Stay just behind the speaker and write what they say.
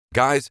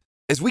Guys,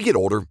 as we get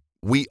older,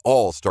 we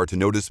all start to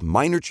notice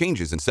minor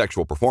changes in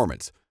sexual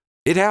performance.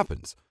 It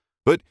happens.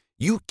 But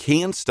you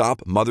can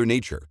stop Mother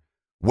Nature.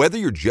 Whether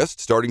you're just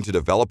starting to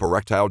develop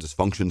erectile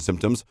dysfunction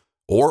symptoms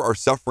or are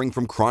suffering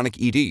from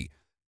chronic ED,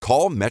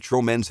 call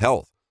Metro Men's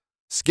Health.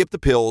 Skip the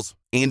pills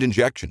and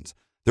injections.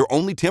 They're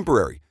only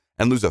temporary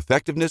and lose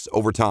effectiveness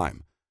over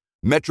time.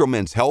 Metro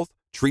Men's Health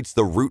treats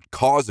the root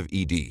cause of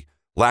ED,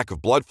 lack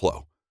of blood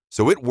flow,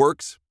 so it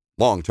works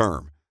long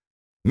term.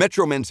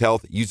 Metro Men's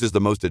Health uses the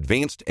most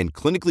advanced and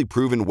clinically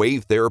proven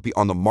wave therapy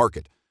on the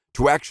market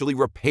to actually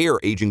repair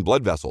aging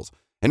blood vessels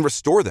and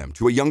restore them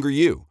to a younger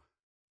you.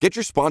 Get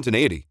your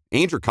spontaneity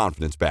and your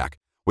confidence back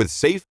with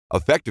safe,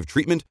 effective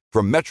treatment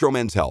from Metro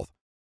Men's Health.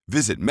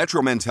 Visit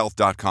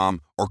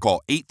metromenshealth.com or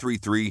call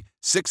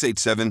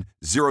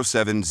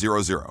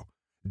 833-687-0700.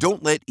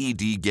 Don't let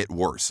ED get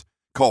worse.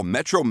 Call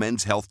Metro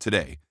Men's Health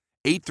today.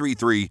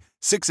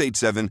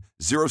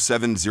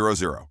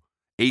 833-687-0700.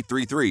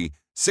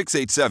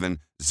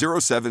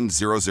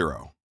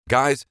 833-687-0700.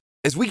 Guys,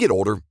 as we get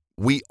older,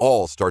 we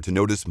all start to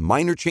notice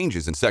minor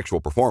changes in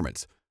sexual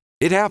performance.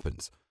 It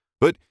happens.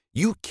 But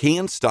you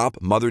can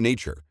stop Mother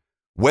Nature.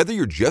 Whether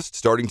you're just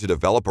starting to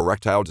develop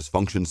erectile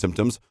dysfunction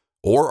symptoms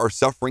or are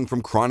suffering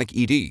from chronic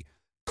ED,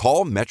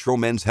 call Metro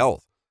Men's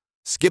Health.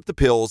 Skip the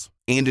pills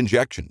and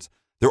injections.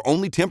 They're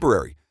only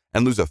temporary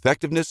and lose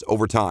effectiveness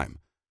over time.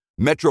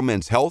 Metro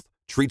Men's Health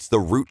treats the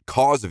root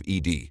cause of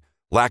ED,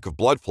 lack of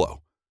blood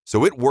flow,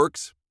 so it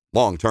works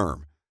long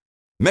term.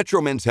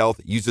 Metro Men's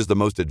Health uses the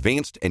most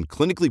advanced and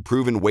clinically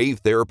proven wave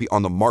therapy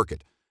on the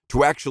market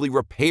to actually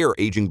repair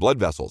aging blood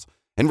vessels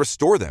and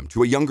restore them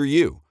to a younger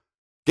you.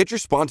 Get your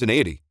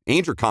spontaneity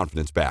and your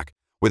confidence back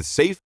with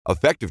safe,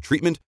 effective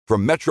treatment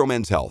from Metro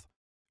Men's Health.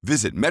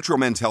 Visit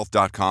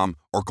metromenshealth.com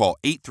or call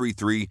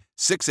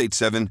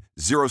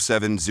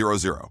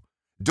 833-687-0700.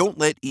 Don't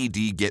let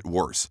ED get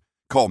worse.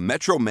 Call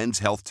Metro Men's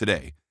Health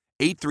today.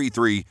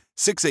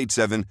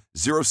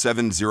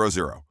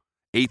 833-687-0700.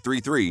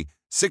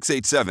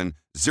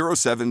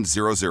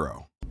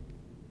 833-687-0700.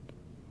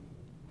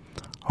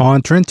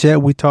 On Trend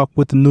Chat, we talk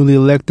with the newly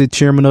elected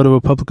chairman of the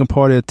Republican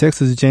Party of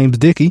Texas, James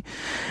Dickey,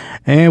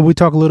 and we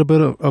talk a little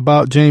bit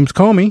about James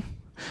Comey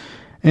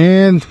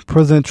and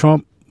President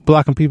Trump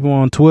blocking people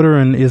on Twitter,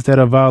 and is that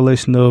a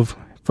violation of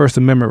First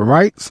Amendment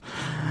rights?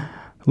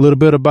 A little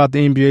bit about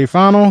the NBA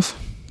Finals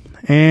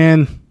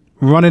and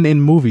running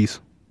in movies,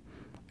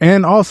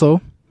 and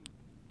also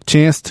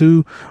chance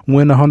to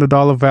win a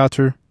 $100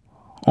 voucher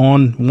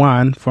on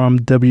wine from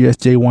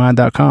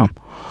WSJWine.com.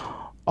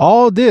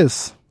 All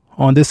this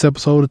on this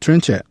episode of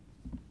Trend Chat.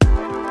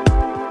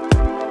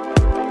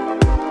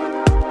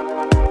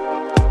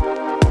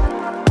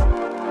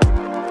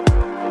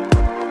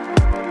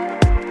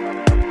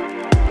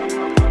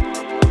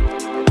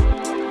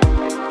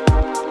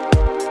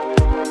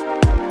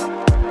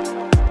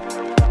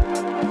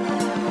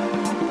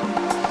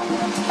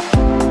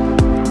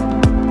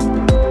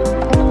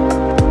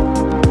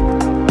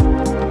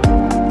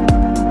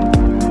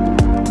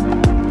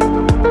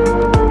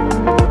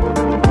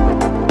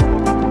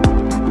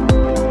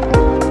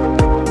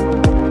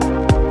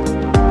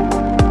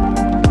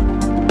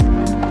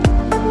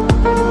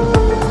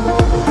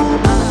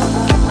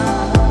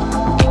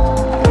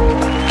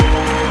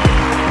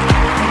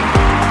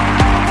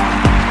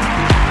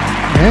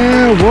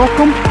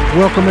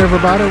 Welcome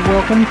everybody.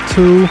 Welcome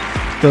to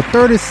the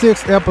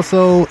 36th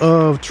episode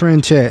of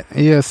Trend Chat.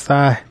 Yes,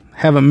 I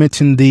haven't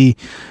mentioned the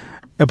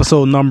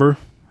episode number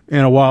in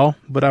a while,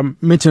 but I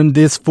mentioned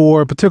this for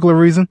a particular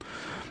reason,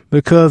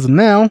 because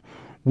now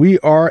we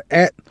are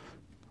at,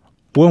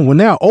 well, we're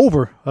now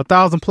over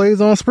 1,000 plays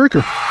on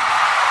Spreaker.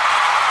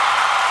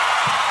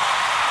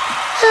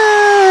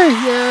 Hey,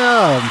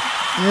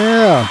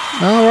 yeah,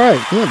 all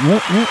right.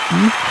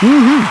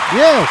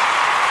 Yes,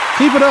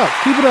 keep it up,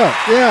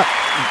 yeah.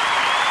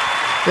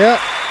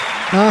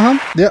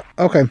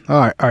 Okay.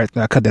 All right.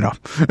 Now cut that off.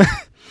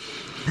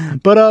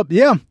 But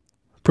yeah,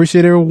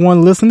 appreciate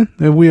everyone listening.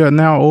 We are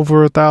now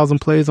over 1,000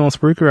 plays on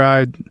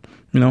Spreaker.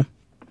 Like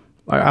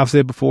I've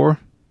said before,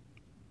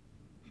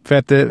 the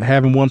fact that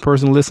having one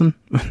person listen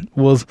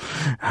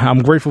I'm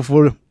grateful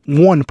for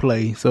one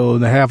play. So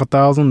to have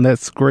 1,000,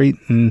 that's great.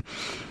 And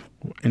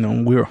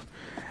we're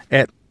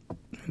at,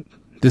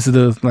 this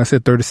is like I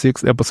said,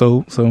 36th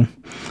episode. So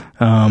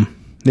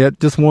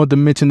just wanted to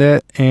mention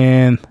that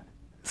and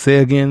say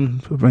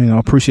again,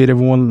 appreciate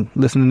everyone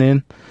listening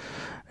in.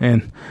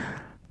 And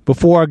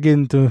before I get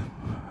into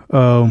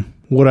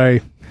what I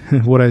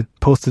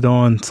posted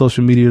on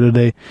social media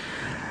today,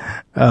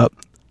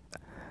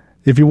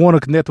 if you want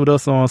to connect with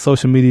us on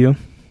social media,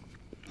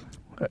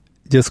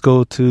 just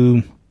go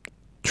to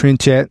Trend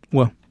Chat.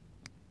 Well,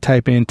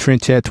 type in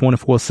Trend Chat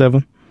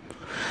 24/7,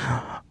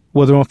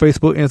 whether on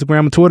Facebook,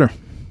 Instagram, or Twitter.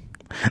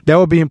 That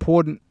would be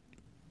important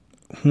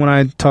when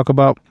I talk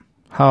about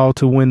how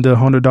to win the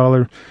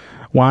 $100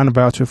 wine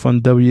voucher from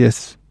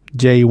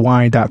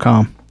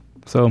WSJWine.com.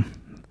 So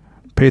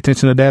pay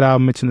attention to that. I'll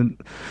mention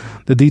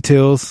the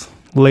details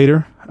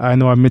later. I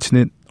know I mentioned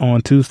it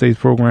on Tuesday's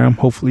program.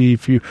 Hopefully,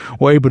 if you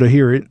were able to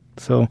hear it.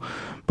 So,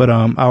 but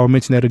I will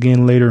mention that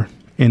again later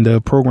in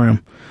the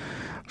program.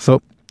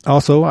 So,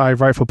 also, I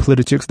write for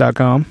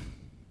Politichicks.com.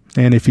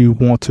 And if you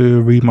want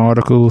to read my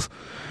articles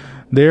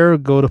there,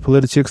 go to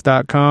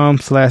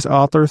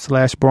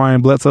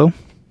Politichicks.com/author/Brian Bledsoe.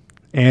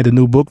 And a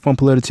new book from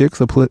Politichicks,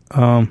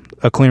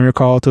 A Clearing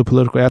Call to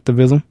Political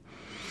Activism,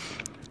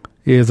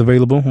 is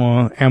available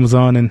on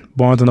Amazon and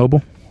Barnes &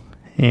 Noble.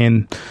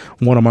 And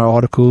one of my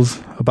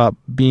articles about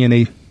being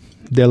a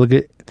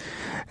delegate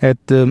at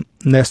the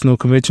National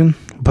Convention,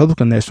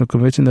 Republican National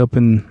Convention up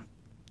in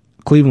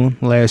Cleveland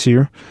last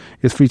year,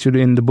 is featured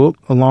in the book,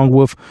 along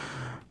with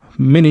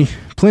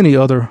plenty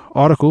other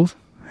articles,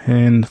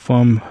 and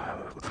from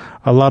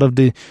a lot of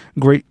the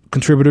great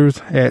contributors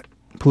at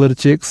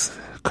Politichicks,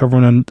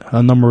 covering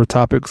a number of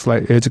topics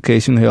like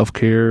education,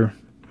 healthcare,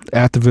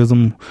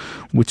 activism,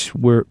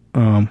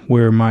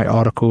 where my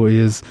article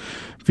is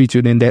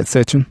featured in that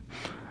section.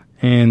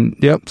 And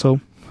yep,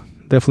 so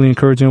definitely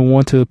encouraging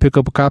everyone to pick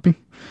up a copy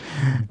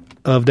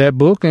of that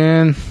book.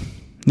 And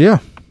yeah,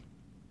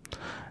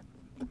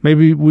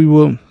 maybe we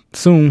will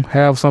soon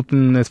have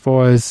something as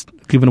far as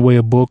giving away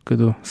a book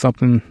or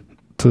something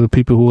to the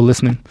people who are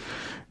listening,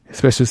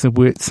 especially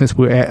since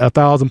we're at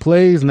 1,000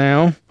 plays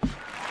now.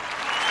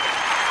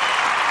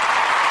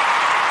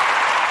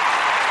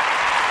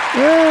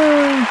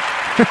 Yeah.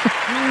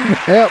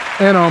 Yep.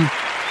 And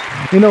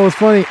it's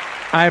funny,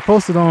 I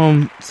posted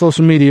on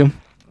social media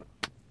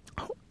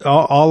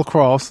all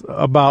across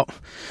about,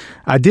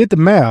 I did the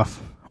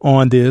math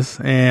on this,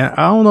 and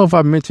I don't know if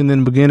I mentioned in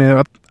the beginning,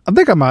 I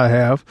think I might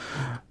have,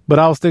 but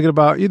I was thinking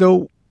about,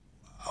 I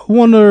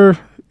wonder,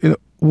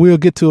 we'll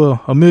get to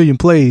a million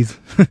plays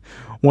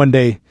one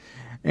day.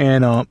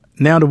 And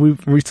now that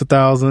we've reached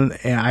 1,000,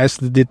 and I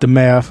actually did the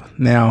math,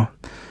 now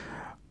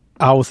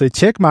I would say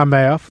check my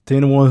math to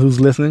anyone who's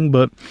listening,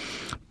 but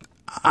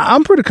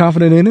I'm pretty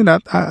confident in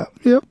it.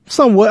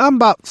 Somewhat. I'm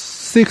about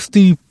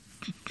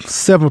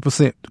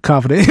 67%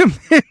 confident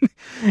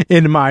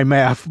in my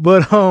math.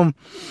 But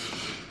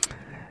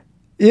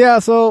yeah.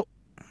 So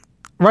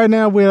right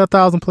now we're at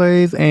 1,000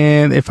 plays,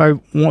 and if I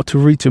want to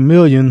reach 1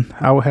 million,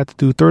 I would have to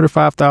do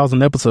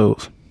 35,000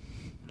 episodes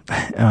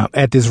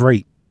at this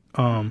rate,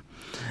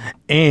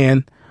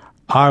 and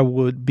I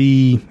would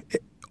be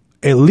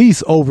at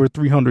least over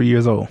 300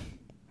 years old.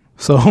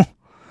 So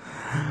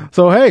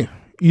hey,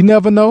 you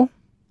never know.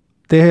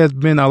 There has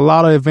been a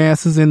lot of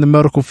advances in the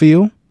medical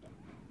field,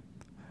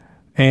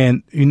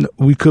 and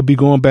we could be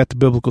going back to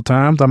biblical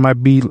times. I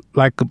might be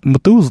like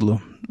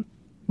Methuselah,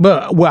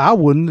 but I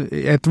wouldn't.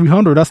 At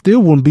 300, I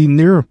still wouldn't be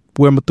near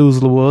where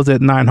Methuselah was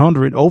at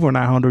 900, over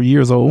 900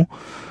 years old.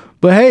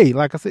 But hey,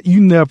 like I said, you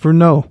never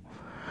know.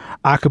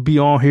 I could be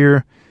on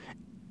here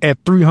at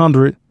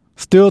 300,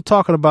 still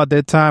talking about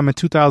that time in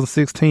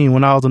 2016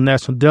 when I was a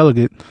national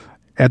delegate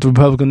at the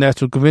Republican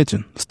National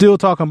Convention, still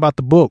talking about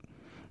the book,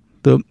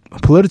 the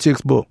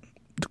Politichicks book,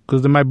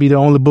 because it might be the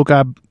only book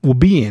I will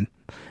be in,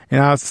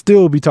 and I'll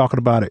still be talking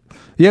about it.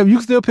 Yeah, you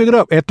can still pick it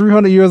up at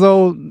 300 years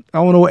old.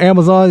 I don't know,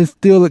 Amazon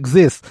still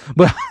exists,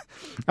 but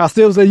I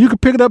still say you can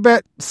pick it up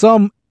at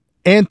some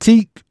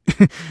antique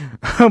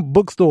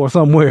bookstore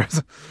somewhere.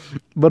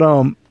 But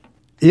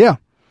yeah.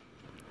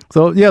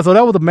 So that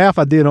was the math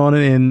I did on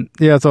it, and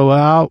yeah,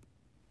 so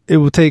it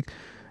would take,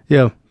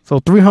 so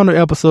 300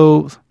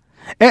 episodes.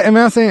 And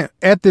I'm saying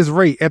at this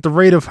rate, at the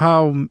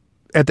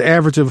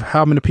average of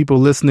how many people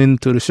listening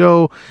to the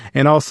show,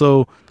 and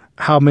also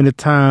how many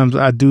times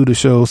I do the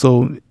show.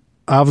 So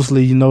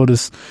obviously, you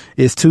notice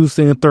it's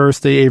Tuesday and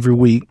Thursday every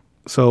week.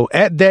 So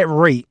at that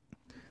rate,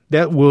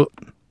 that will,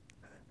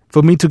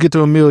 for me to get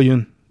to 1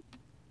 million,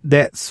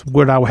 that's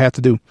what I would have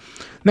to do.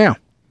 Now,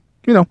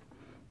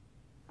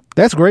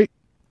 that's great.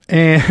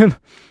 And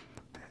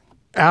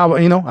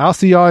I'll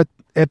see y'all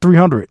at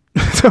 300.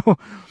 So,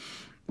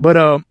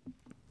 but,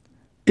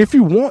 if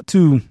you want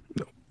to,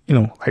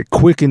 like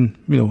quicken,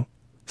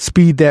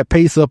 speed that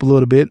pace up a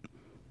little bit.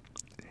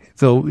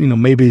 So,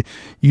 maybe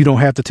you don't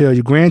have to tell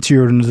your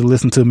grandchildren to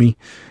listen to me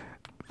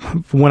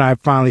when I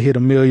finally hit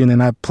 1 million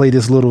and I play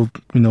this little,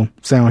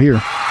 sound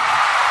here.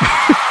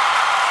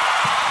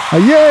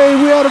 Yay,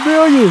 we had 1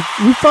 million.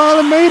 We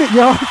finally made it,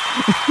 y'all.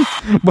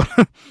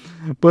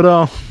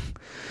 but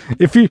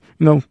if you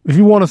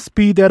want to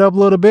speed that up a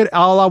little bit,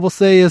 all I will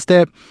say is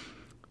that,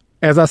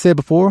 as I said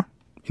before,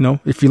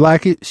 if you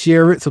like it,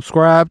 share it,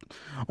 subscribe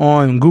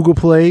on Google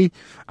Play,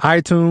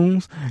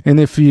 iTunes. And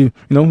if you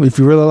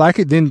really like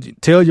it, then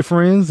tell your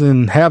friends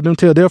and have them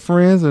tell their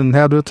friends and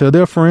have them tell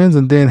their friends,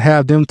 and then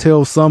have them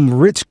tell some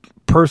rich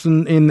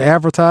person in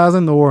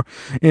advertising or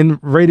in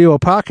radio or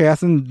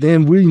podcasting.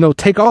 Then we,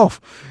 take off.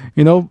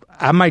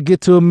 I might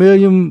get to 1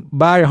 million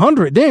by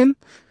 100 then.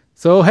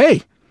 So,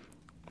 hey,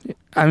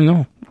 I don't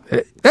know.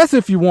 That's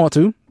if you want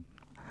to.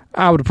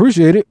 I would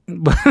appreciate it.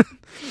 But,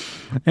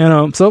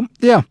 and, so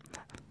yeah.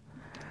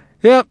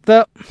 Yep,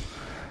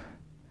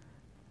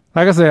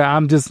 like I said,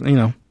 I'm just,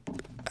 I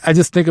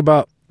just think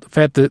about the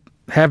fact that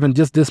having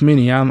just this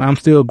many, I'm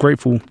still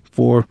grateful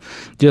for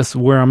just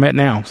where I'm at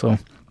now. So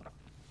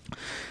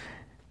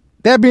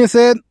that being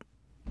said,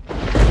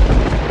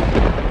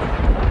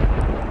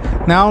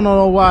 Now, I don't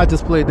know why I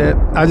just played that.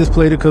 I just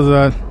played it because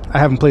I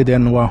haven't played that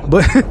in a while.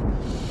 But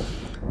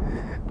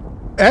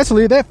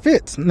actually, that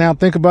fits. Now,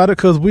 think about it,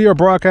 because we are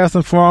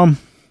broadcasting from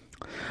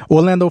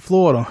Orlando,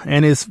 Florida,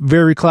 and it's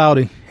very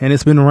cloudy, and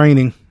it's been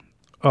raining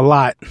a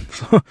lot.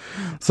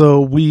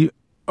 So we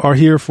are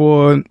here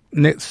for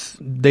next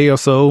day or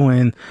so,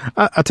 and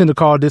I tend to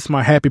call this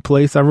my happy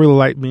place. I really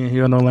like being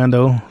here in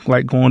Orlando,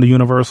 like going to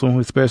Universal,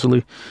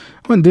 especially.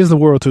 I mean, Disney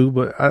World too,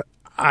 but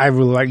I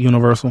really like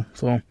Universal.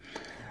 So,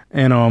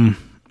 and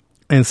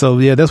so,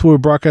 yeah, that's where we're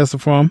broadcasting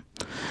from.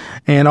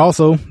 And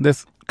also,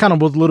 that's kind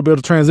of was a little bit of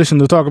a transition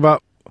to talk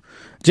about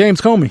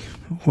James Comey,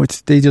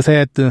 which they just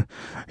had the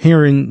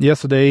hearing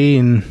yesterday.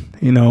 And,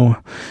 you know,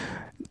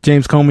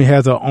 James Comey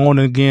has an on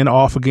again,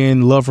 off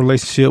again love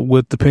relationship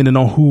with, depending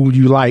on who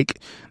you like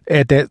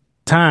at that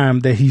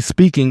time that he's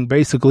speaking,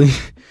 basically.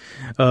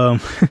 You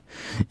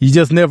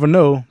just never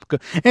know.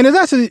 And it's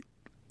actually,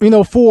 you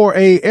know, for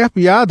a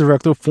FBI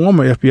director,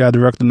 former FBI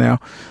director now,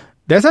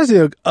 that's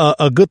actually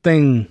a good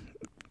thing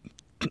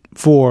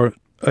for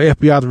an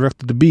FBI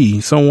director to be.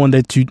 Someone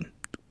that you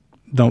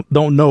don't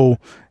know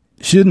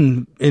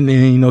shouldn't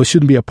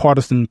be a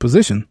partisan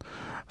position.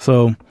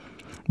 So,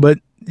 but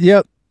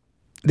yeah,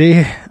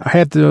 they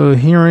had the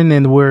hearing,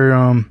 and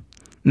where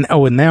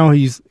now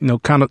he's, you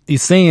know,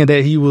 he's saying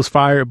that he was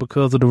fired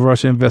because of the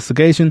Russia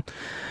investigation.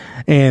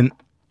 And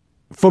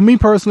for me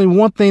personally,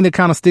 one thing that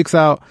kind of sticks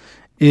out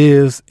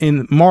is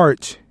in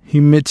March he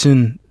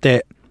mentioned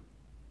that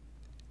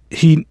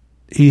he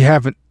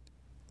haven't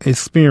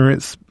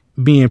experienced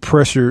being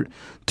pressured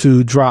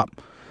to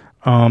drop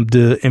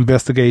the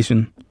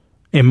investigation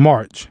in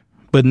March.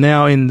 But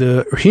now in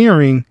the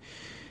hearing,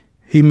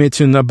 he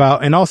mentioned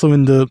about, and also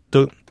in the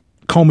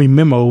Comey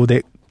memo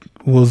that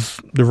was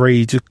the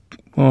rage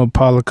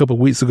probably a couple of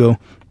weeks ago,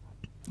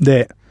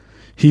 that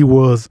he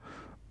was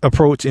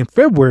approached in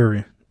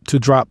February to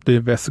drop the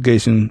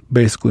investigation,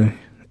 basically.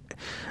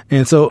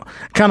 And so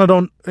I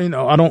don't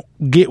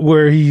get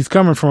where he's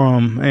coming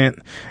from.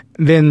 And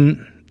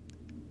then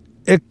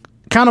it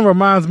kind of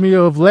reminds me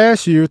of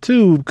last year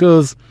too,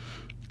 because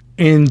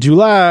in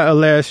July of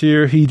last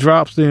year, he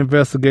drops the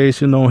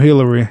investigation on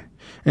Hillary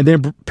and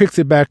then picks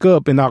it back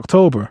up in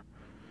October.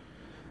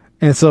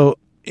 And so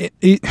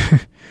it's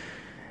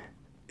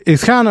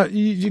kind of,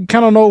 you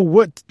kind of know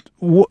what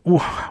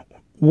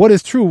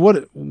is true.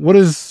 What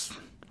is,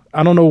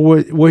 I don't know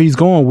where he's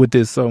going with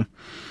this. So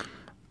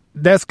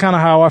that's kind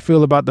of how I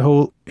feel about the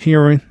whole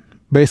hearing,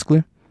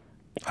 basically.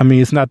 I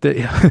mean, it's not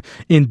the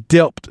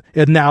in-depth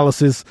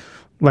analysis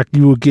like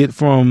you would get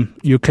from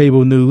your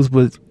cable news,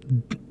 but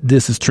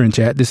this is Trend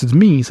Chat. This is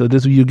me. So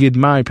this is where you get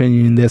my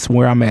opinion, and that's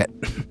where I'm at.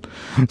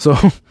 So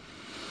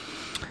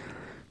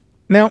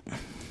now,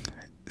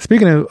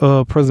 speaking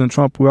of President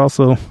Trump, there's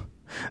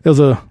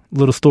a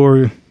little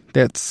story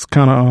that's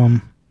kind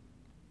of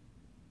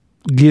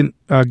getting,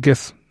 I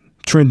guess,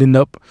 trending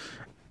up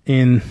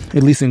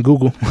at least in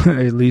Google,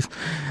 at least,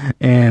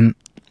 and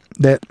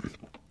that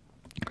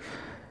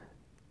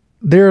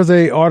there's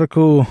a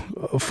article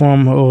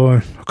or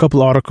a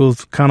couple of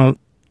articles kind of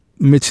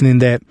mentioning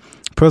that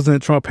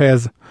President Trump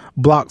has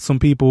blocked some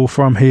people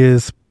from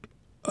his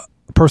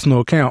personal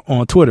account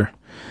on Twitter.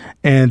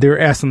 And they're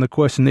asking the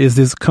question, is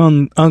this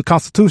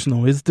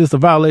unconstitutional? Is this a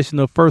violation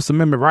of First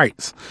Amendment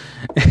rights?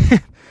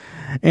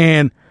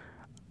 And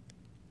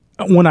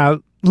when I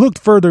looked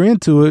further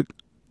into it,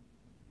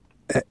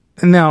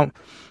 now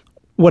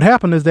what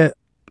happened is that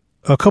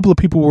a couple of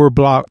people were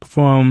blocked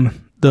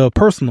from the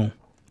personal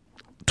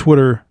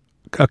Twitter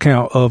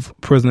account of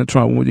President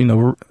Trump, you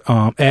know,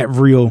 at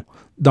Real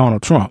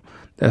Donald Trump.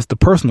 That's the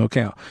personal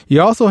account. He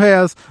also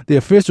has the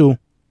official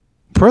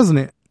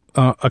president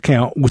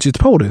account, which is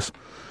POTUS.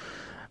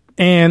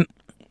 And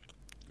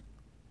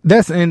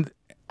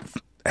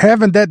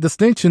having that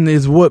distinction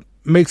is what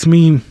makes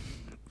me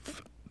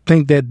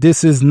think that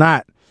this is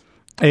not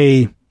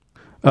a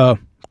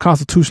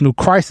constitutional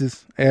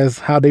crisis as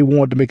how they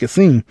want to make it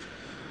seem,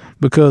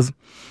 because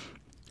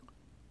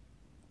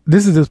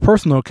this is his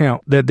personal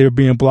account that they're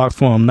being blocked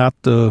from, not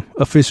the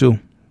official,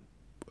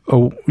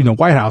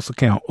 White House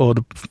account or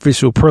the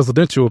official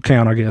presidential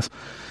account, I guess.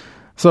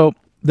 So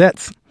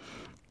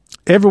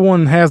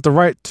everyone has the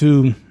right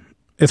to,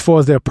 as far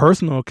as their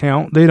personal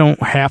account, they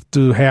don't have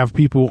to have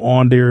people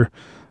in their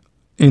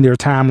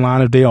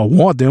timeline if they don't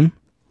want them,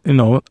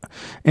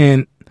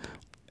 and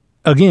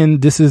again,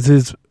 this is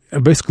his,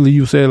 basically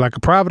you say like a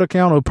private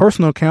account or a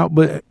personal account,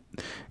 but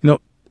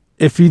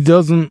if he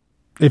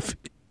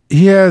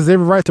has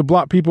every right to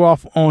block people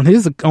off on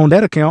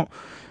that account,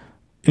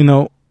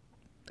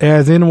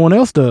 as anyone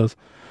else does.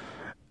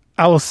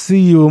 I will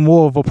see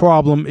more of a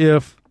problem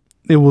if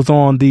it was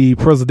on the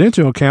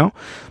presidential account.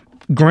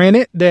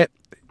 Granted that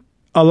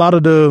a lot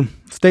of the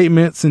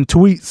statements and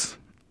tweets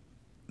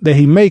that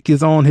he make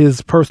is on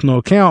his personal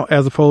account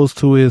as opposed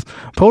to his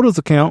POTUS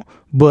account,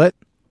 but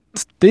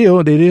still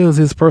it is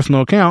his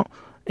personal account,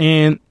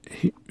 and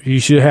he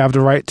should have the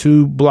right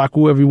to block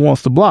whoever he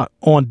wants to block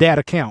on that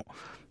account,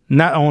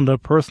 not on the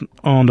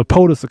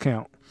POTUS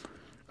account.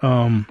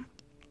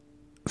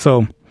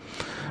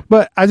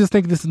 But I just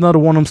think this is another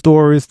one of them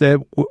stories that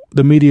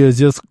the media is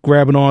just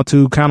grabbing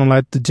onto, kind of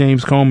like the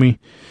James Comey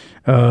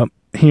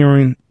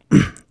hearing.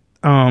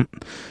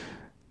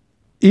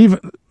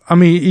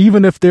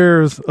 Even if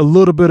there's a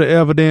little bit of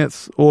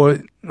evidence, or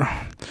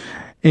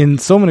in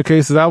so many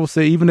cases, I would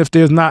say even if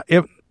there's not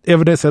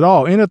evidence at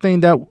all,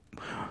 anything that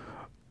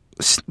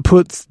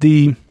puts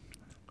a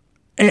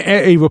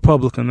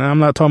Republican, and I'm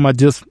not talking about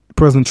just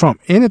President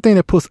Trump, anything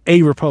that puts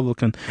a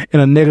Republican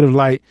in a negative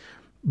light,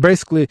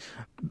 basically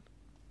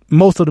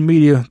most of the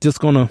media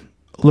just going to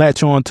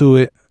latch on to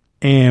it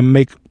and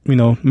make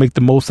the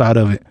most out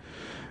of it.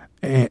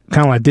 And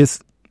kind of like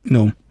this,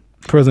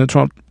 President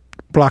Trump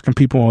blocking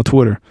people on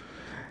Twitter.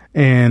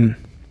 And,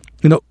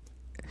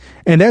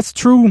 and that's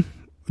true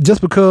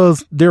just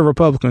because they're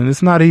Republican.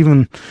 It's not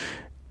even,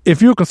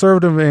 if you're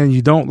conservative and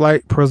you don't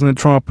like President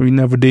Trump, or you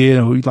never did,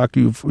 or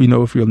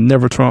if you're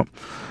never Trump,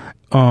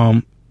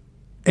 and,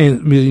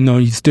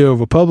 you're still a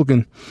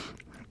Republican,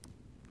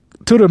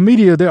 to the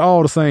media, they're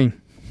all the same.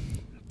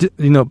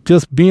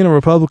 Just being a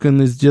Republican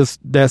is just,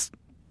 that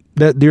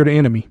they're the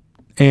enemy.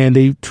 And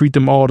they treat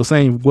them all the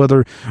same,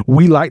 whether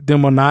we like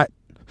them or not,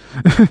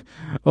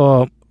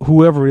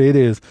 whoever it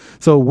is.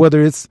 So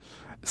whether it's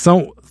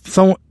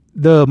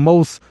the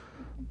most,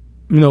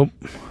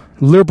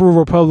 liberal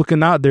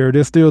Republican out there,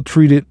 they're still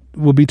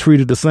will be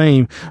treated the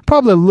same.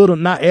 Probably a little,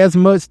 not as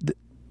much,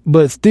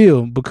 but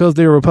still, because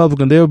they're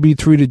Republican, they'll be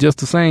treated just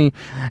the same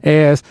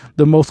as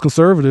the most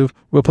conservative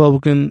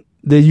Republican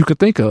that you could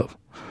think of.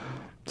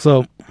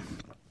 So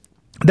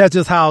that's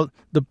just how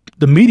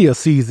the media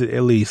sees it,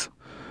 at least.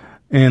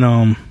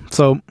 And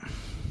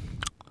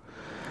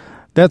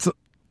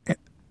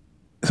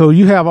so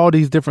you have all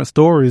these different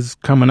stories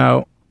coming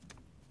out,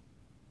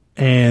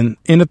 and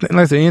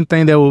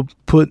anything that will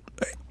put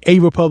a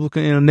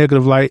Republican in a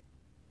negative light,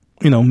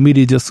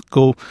 media just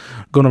gonna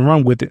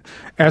run with it.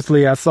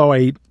 Actually, I saw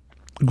a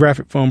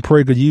graphic from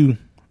PragerU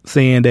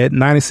saying that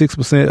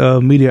 96%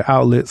 of media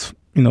outlets,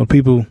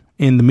 people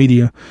in the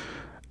media,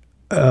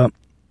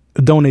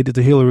 donated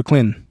to Hillary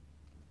Clinton.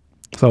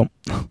 So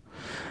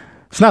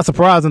it's not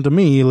surprising to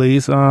me, at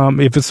least.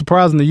 If it's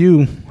surprising to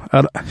you,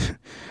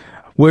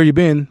 where you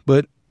been?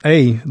 But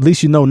hey, at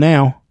least you know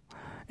now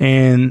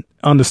and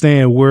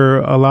understand where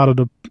a lot of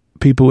the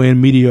people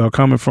in media are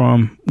coming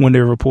from when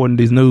they're reporting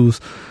these news.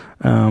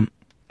 There's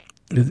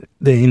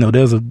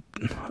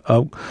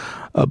a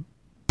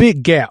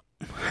big gap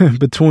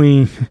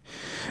between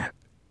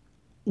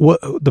what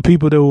the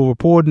people that were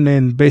reporting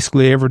and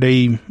basically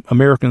everyday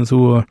Americans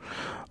who are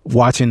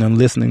watching and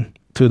listening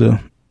to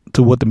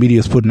what the media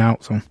is putting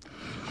out. So,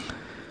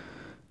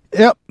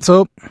 yep.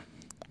 So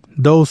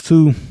those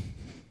two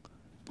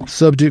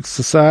subjects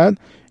aside,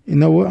 you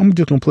know what? I'm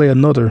just gonna play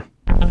another.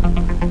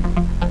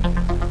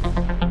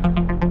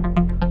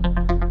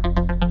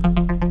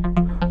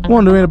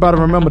 Wonder anybody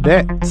remember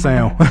that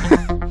sound?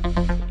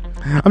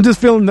 I'm just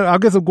feeling, I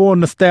guess I'm going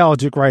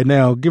nostalgic right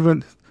now,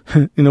 given,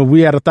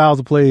 we had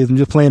 1,000 plays and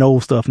just playing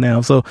old stuff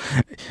now. So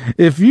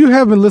if you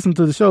haven't listened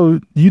to the show,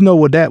 you know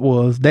what that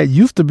was. That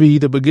used to be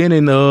the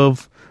beginning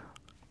of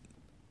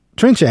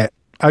Trend Chat.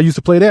 I used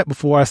to play that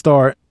before I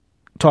start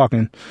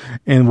talking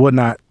and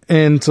whatnot.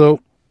 And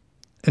so,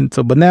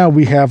 but now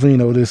we have,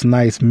 this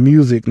nice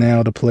music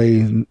now to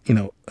play, and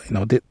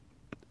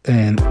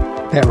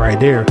that right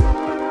there,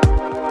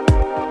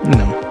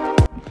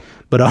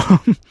 but,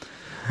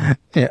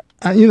 yeah,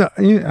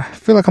 I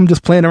feel like I'm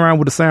just playing around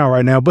with the sound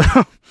right now, but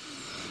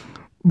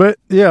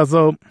yeah,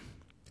 so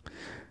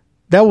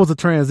that was a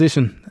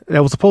transition.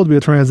 That was supposed to be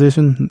a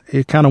transition.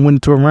 It kind of went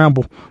into a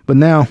ramble, but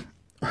now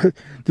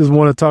just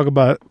want to talk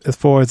about as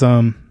far as,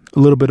 a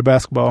little bit of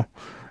basketball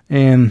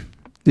and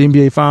the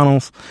NBA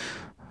Finals.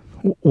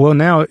 Well,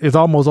 now it's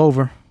almost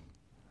over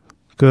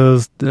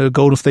because the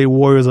Golden State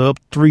Warriors are up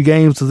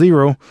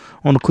 3-0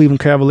 on the Cleveland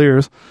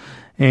Cavaliers.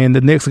 And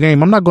the next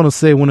game, I'm not going to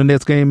say when the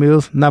next game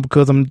is, not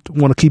because I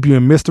want to keep you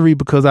in mystery,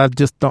 because I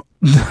just don't,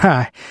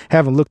 I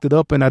haven't looked it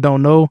up and I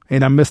don't know.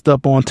 And I messed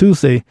up on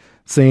Tuesday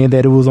saying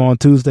that it was on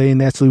Tuesday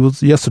and actually it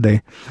was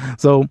yesterday.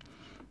 So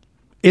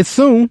it's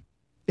soon.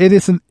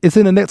 It's in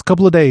the next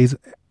couple of days.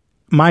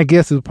 My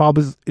guess is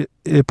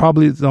it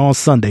probably is on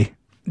Sunday.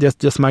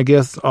 Just my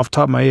guess off the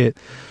top of my head,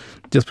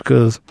 just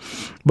because.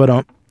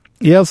 But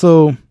yeah.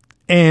 So,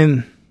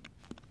 and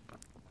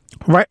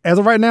as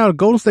of right now, the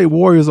Golden State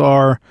Warriors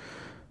are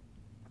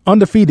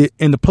undefeated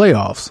in the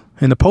playoffs,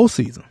 in the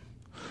postseason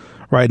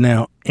right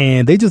now,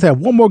 and they just have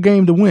one more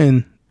game to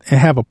win and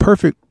have a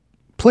perfect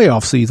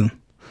playoff season.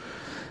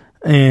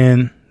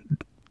 And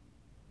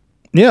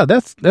yeah,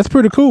 that's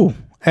pretty cool.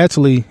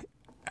 Actually,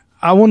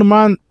 I wouldn't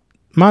mind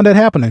that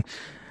happening.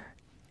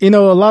 A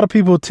lot of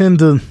people tend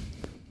to,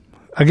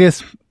 I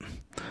guess,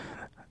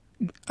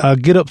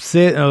 get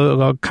upset,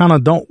 kind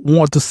of don't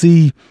want to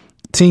see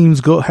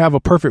teams have a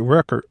perfect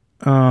record.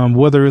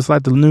 Whether it's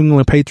like the New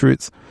England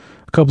Patriots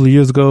a couple of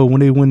years ago when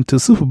they went to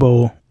Super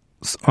Bowl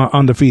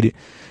undefeated,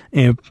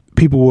 and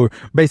people were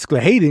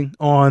basically hating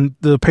on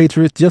the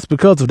Patriots just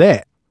because of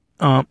that.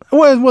 Well,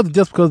 it wasn't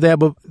just because of that,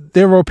 but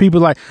there were people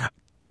like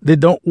they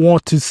don't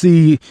want to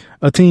see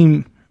a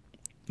team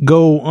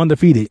go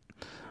undefeated.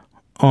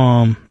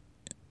 And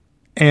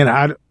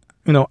I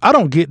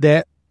don't get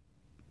that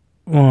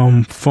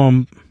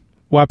from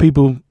why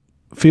people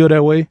feel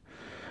that way.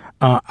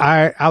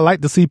 I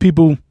like to see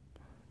people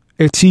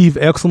achieve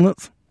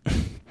excellence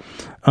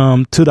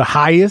to the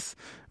highest,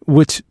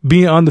 which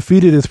being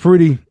undefeated is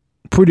pretty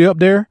up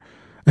there.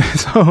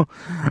 So,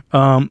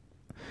 and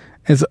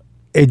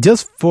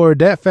just for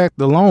that fact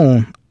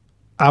alone,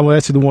 I would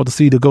actually want to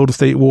see the Golden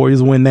State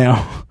Warriors win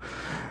now,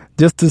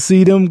 just to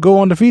see them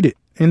go undefeated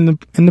in the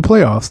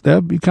playoffs.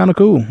 That'd be kind of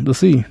cool to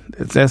see.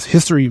 That's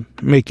history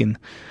making.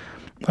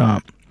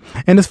 And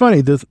it's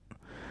funny.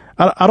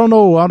 I don't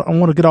know. I don't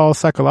want to get all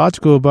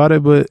psychological about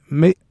it, but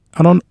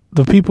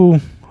the people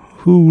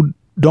who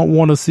don't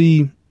want to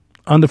see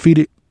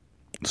undefeated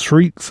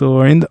streaks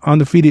or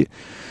undefeated,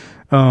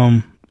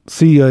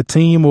 see a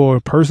team or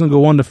a person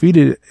go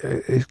undefeated,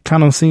 it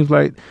kind of seems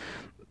like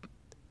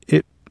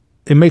it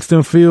makes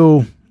them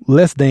feel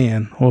less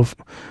than, or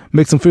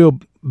makes them feel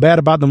bad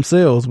about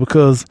themselves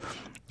because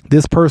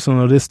this person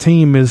or this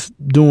team is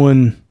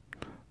doing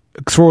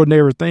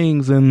extraordinary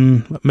things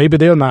and maybe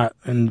they're not,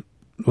 and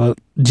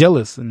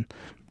jealous and,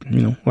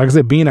 like I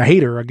said, being a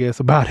hater, I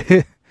guess, about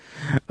it.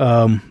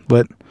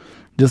 But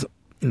just,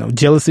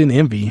 jealousy and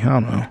envy. I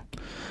don't know.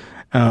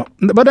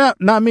 But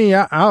not me.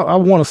 I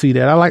want to see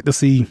that. I like to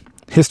see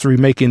history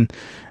making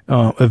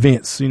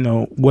events,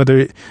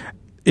 whether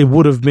it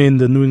would have been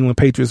the New England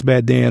Patriots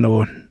back then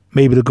or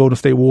maybe the Golden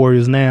State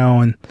Warriors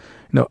now. And,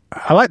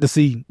 I like to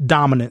see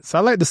dominance. I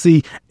like to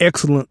see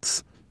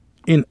excellence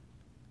to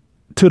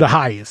the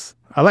highest.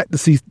 I like to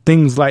see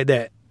things like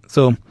that.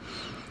 So,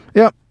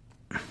 yeah,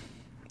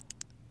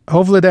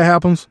 hopefully that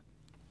happens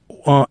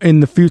in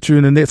the future,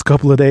 in the next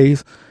couple of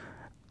days.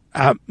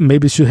 I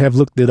maybe should have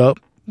looked it up,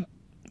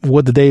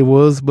 what the day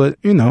was, but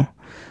you can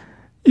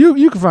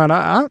find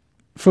out.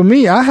 For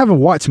me, I haven't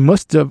watched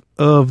much of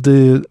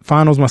the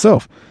finals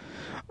myself,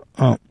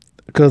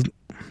 because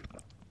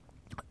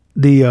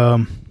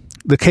the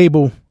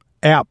cable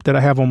app that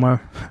I have on my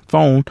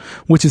phone,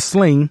 which is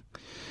Sling,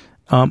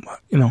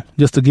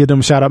 just to give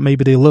them a shout out.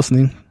 Maybe they're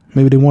listening.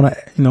 Maybe they want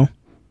to,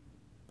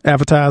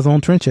 advertise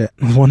on Trend Chat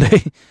one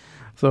day.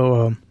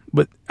 So,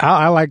 but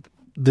I like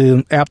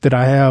the app that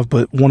I have,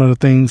 but one of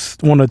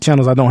the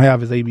channels I don't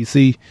have is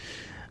ABC.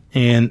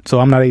 And so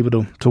I'm not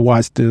able to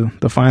watch the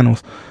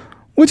finals,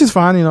 which is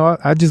fine.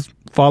 I just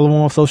follow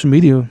on social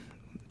media,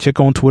 check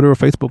on Twitter or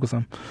Facebook or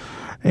something,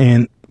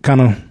 and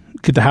kind of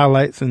get the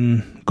highlights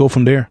and go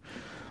from there.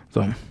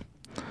 So,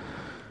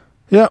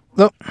 yeah,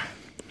 look,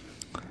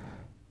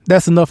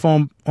 that's enough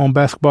on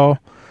basketball.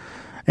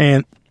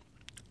 And,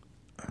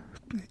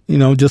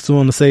 just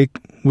on the sake,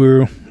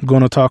 we're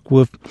going to talk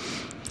with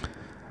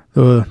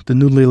the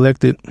newly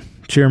elected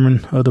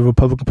chairman of the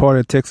Republican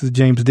Party of Texas,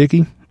 James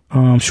Dickey,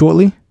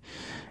 shortly.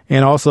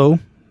 And also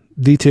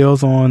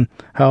details on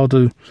how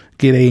to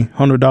get a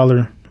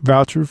 $100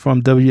 voucher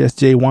from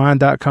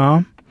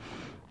WSJWine.com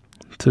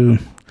to,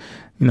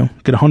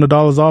 get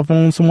 $100 off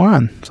on some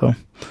wine. So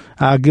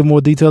I'll give more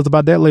details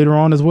about that later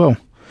on as well.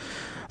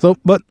 So,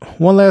 but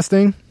one last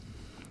thing,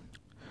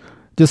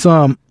 just,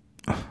 I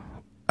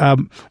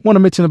want to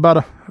mention about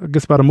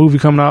a movie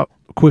coming out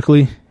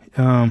quickly.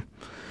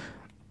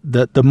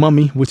 The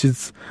Mummy, which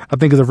I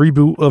think is a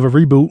reboot of a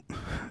reboot.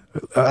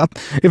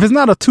 If it's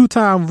not a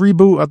 2-time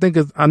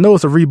reboot, I know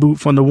it's a reboot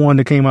from the one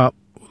that came out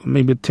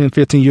maybe 10,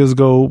 15 years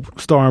ago,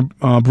 starring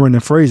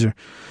Brendan Fraser.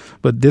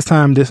 But this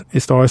time,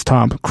 it stars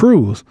Tom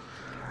Cruise.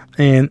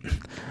 And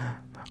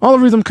all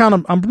the reason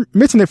I'm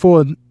mentioning it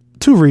for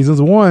 2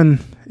 reasons. One,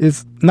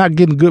 it's not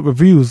getting good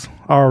reviews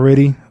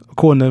already,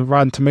 according to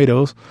Rotten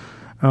Tomatoes.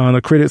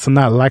 The critics are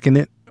not liking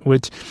it,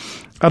 which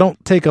I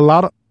don't take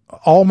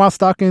all my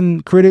stock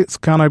in critics,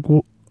 kind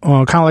of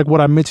like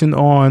what I mentioned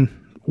on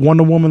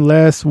Wonder Woman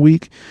last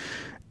week.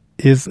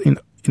 Is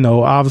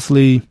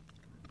obviously,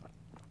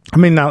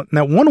 now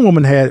Wonder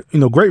Woman had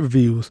great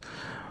reviews,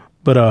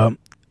 but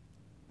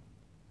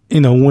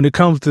when it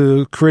comes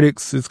to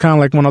critics, it's kind of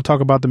like when I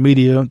talk about the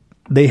media,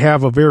 they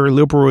have a very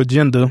liberal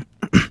agenda.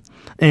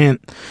 And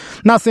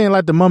not saying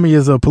like The Mummy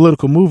is a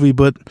political movie,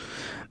 but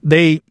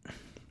especially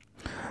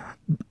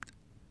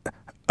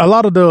a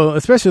lot of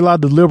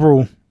the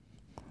liberal,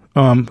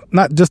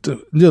 not just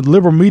the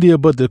liberal media,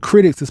 but the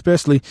critics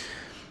especially,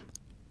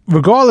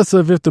 regardless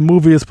of if the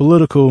movie is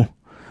political,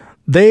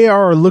 they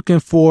are looking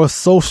for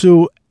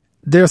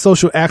their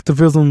social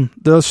activism,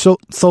 their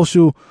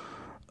social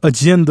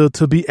agenda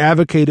to be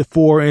advocated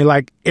for in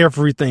like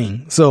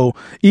everything. So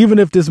even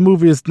if this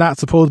movie is not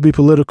supposed to be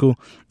political,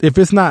 if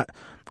it's not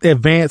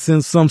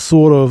advancing some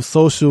sort of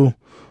social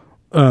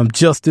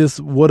justice,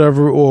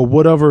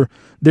 whatever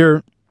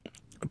their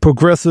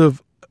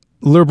progressive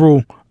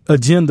liberal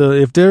agenda,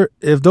 if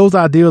those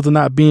ideals are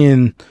not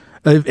being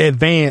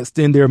advanced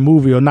in their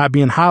movie or not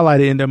being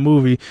highlighted in their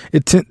movie,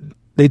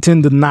 they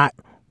tend to not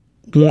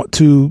want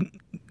to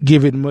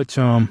give it much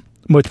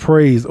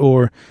praise,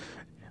 or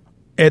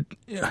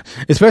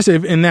especially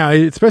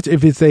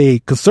if it's a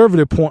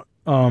conservative point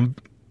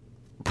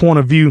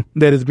of view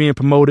that is being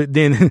promoted,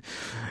 then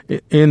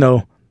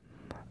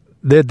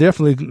they're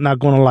definitely not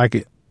going to like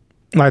it.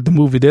 Like the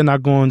movie, they're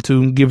not going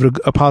to give it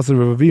a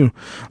positive review.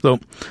 So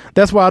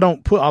that's why I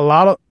don't put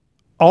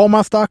all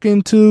my stock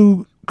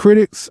into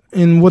critics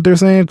and what they're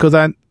saying, because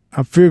I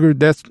figured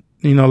that's,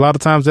 a lot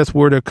of times that's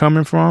where they're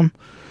coming from,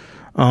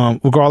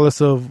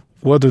 regardless of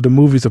whether the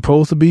movie's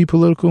supposed to be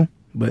political.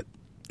 But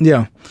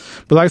yeah,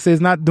 but like I said,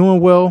 it's not doing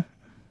well.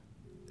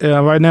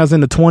 Right now it's in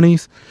the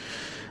 20s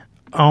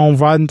on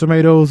Rotten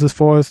Tomatoes as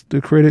far as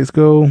the critics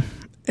go.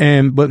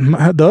 But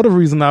the other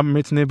reason I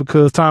mentioned it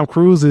because Tom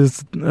Cruise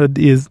is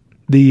the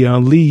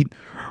lead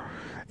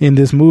in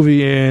this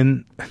movie.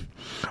 And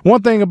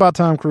one thing about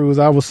Tom Cruise,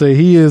 I will say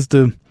he is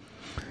the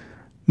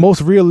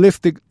most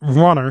realistic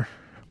runner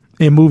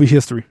in movie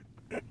history.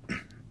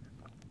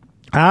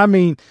 I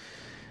mean,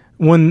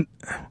 when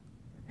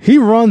he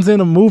runs in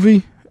a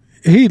movie,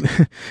 it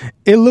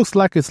looks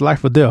like it's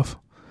life or death.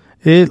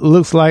 It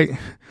looks like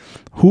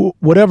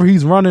whatever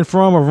he's running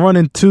from or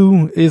running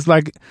to is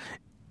like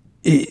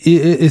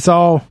it's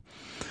all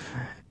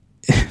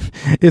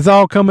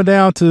coming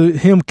down to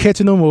him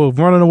catching them or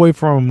running away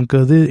from them,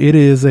 because it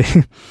is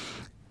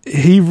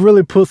he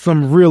really puts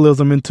some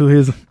realism into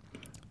his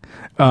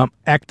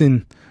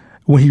acting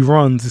when he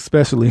runs,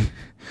 especially.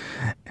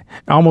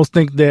 I almost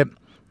think that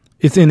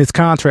it's in his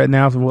contract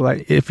now. So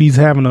like if he's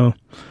having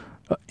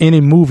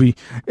any movie,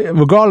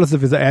 regardless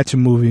if it's an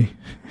action movie,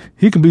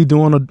 he can be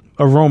doing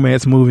a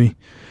romance movie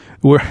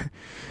where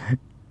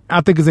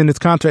I think it's in his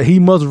contract. He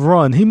must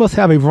run. He must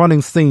have a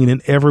running scene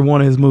in every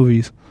one of his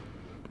movies.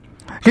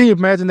 Can you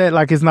imagine that?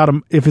 Like if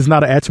it's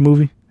not an action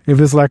movie, if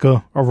it's like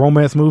a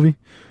romance movie,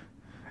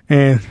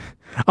 and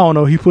I don't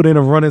know, he put in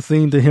a running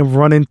scene to him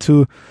running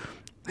to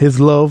his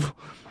love.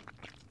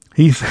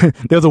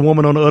 There's a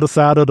woman on the other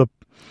side of the,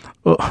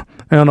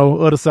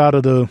 other side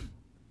of the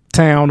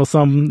town or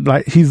something.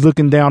 Like he's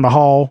looking down the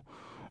hall,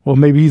 or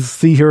maybe he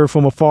see her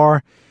from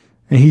afar,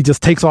 and he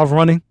just takes off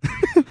running,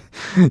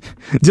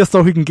 just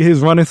so he can get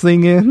his running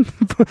scene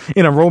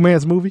in a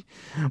romance movie.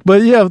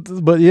 But yeah,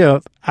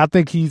 I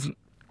think his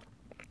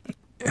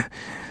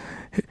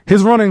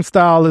running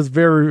style is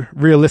very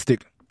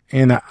realistic,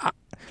 and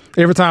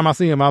every time I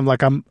see him,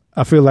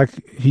 I feel like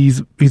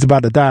he's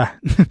about to die,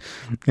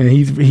 and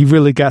he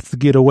really got to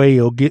get away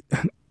or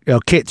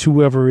catch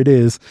whoever it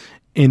is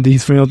in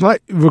these films.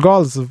 Like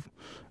regardless of,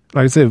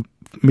 like I said,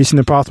 Mission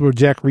Impossible,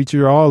 Jack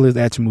Reacher, all his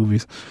action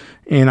movies,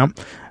 and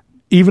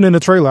even in the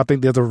trailer, I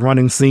think there's a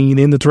running scene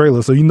in the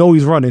trailer, so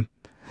he's running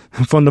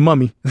from the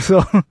Mummy.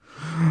 So,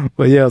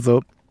 but yeah,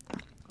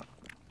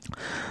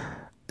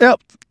 yep.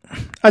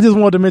 I just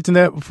wanted to mention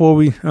that before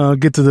we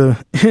get to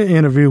the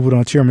interview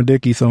with Chairman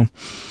Dickey. So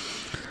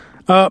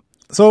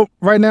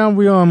right now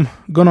we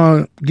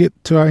gonna get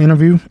to our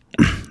interview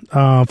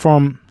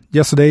from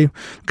yesterday.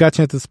 Got a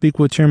chance to speak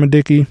with Chairman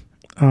Dickey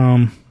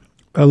a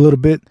little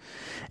bit,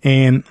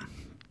 and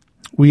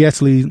we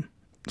actually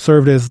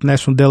served as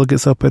national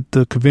delegates up at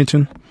the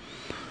convention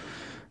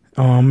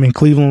in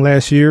Cleveland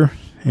last year,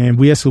 and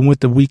we actually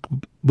went the week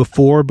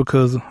before,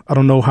 because I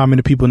don't know how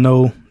many people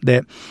know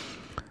that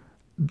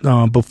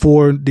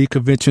before the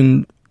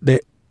convention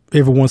that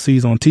everyone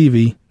sees on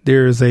TV,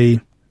 there's a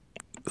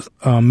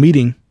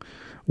meeting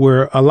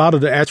where a lot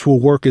of the actual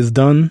work is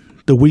done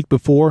the week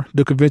before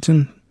the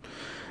convention,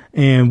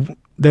 and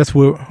that's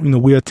where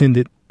we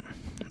attended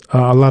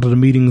a lot of the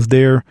meetings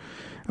there.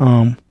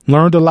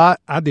 Learned a lot.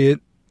 I did,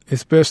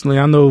 especially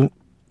I know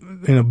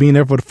being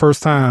there for the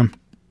first time.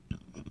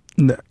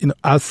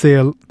 I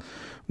said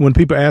when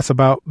people ask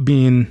about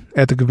being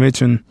at the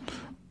convention,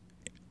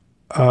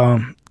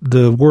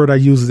 the word I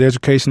use is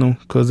educational,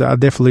 because I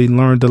definitely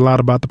learned a lot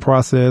about the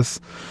process,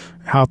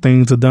 how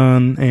things are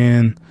done,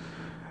 and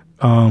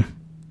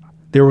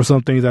there were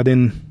some things I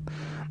didn't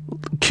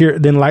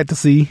like to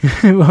see,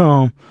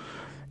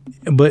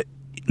 but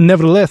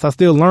nevertheless, I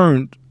still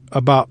learned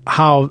about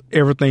how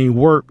everything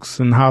works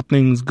and how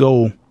things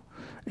go,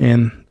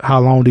 and how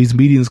long these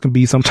meetings can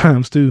be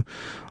sometimes too.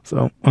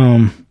 So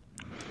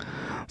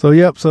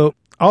yep. So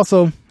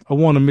also, I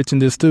want to mention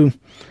this too.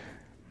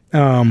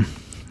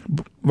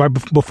 Right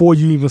before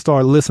you even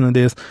started listening to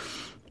this,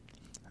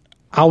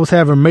 I was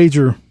having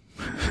major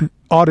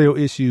audio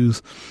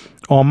issues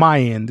on my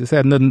end. This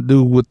had nothing to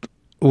do with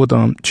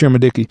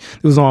Chairman Dickey.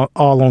 It was all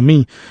on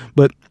me.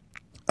 But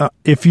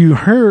if you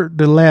heard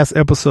the last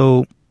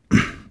episode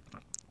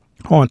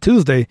on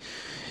Tuesday,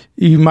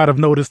 you might have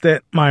noticed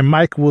that my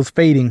mic was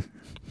fading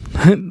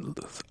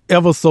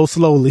ever so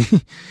slowly,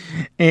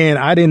 and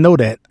I didn't know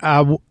that.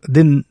 I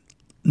didn't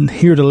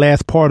hear the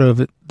last part of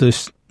it,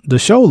 the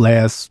show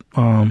last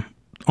on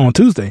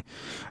Tuesday,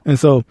 and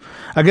so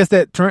I guess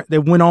that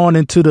went on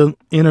into the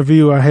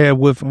interview I had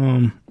with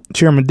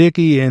Chairman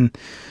Dickey, and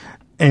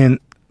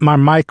my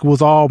mic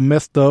was all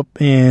messed up,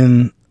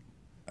 and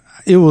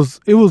it was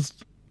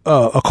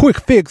a quick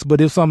fix,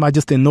 but it was something I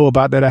just didn't know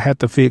about that I had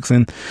to fix,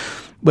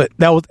 but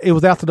it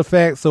was after the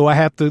fact, so I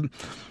had to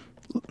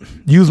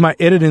use my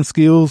editing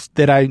skills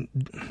that I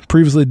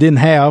previously didn't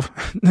have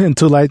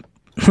until I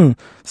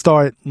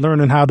started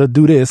learning how to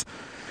do this,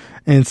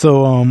 and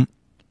so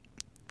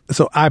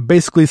so I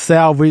basically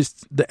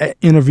salvaged the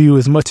interview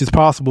as much as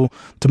possible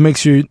to make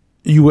sure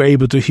you were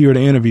able to hear the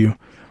interview.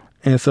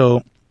 And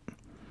so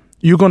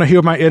you're going to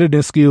hear my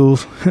editing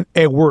skills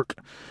at work.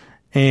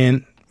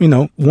 And,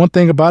 one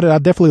thing about it, I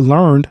definitely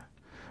learned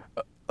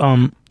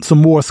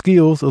some more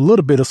skills, a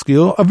little bit of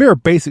skill, a very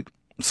basic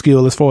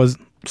skill as far as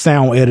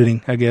sound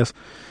editing, I guess.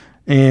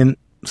 And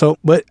so,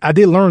 but I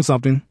did learn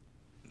something.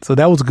 So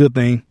that was a good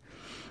thing.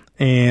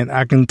 And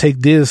I can take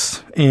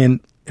this, and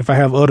if I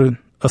have a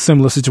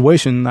similar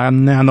situation, I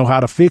now know how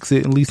to fix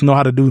it, at least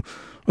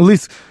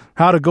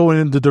how to go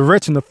in the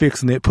direction of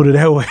fixing it, put it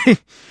that way.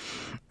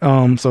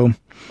 So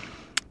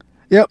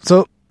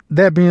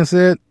that being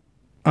said,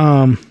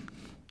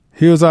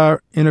 here's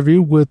our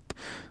interview with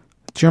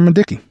Chairman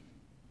Dickey.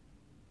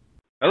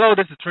 Hello,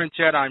 this is Trent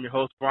Chat. I'm your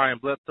host, Brian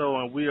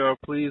Bledsoe, and we are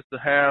pleased to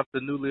have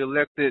the newly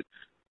elected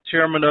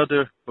chairman of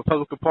the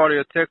Republican Party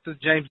of Texas,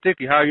 James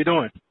Dickey. How are you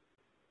doing?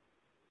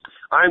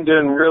 I'm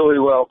doing really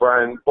well,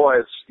 Brian. Boy,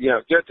 it's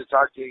good to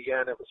talk to you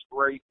again. It was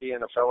great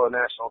being a fellow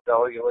national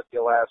delegate with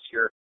you last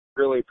year.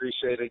 Really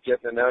appreciated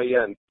getting to know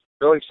you, and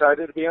really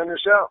excited to be on your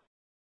show.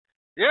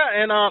 Yeah,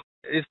 and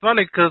it's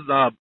funny because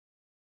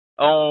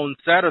on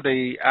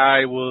Saturday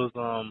I was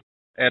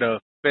at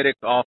a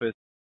FedEx office,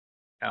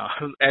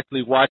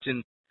 actually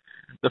watching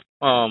the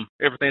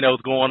everything that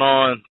was going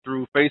on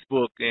through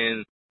Facebook,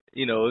 and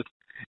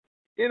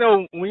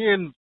when you're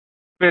in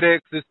FedEx,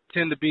 it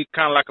tend to be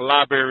kind of like a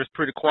library. It's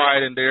pretty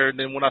quiet in there. And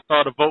then when I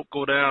saw the vote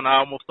go down, I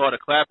almost started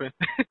clapping.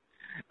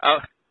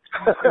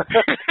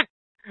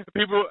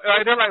 People,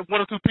 there are like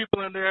one or two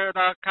people in there, and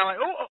I kind of like,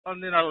 oh,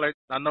 and then I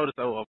noticed,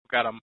 I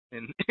forgot I'm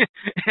in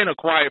in a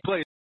quiet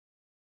place.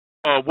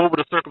 What were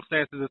the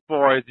circumstances as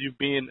far as you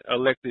being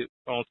elected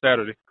on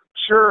Saturday?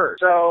 Sure.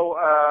 So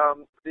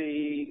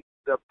the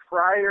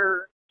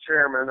prior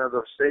chairman of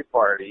the state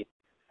party,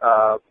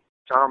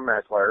 Tom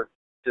Meckler,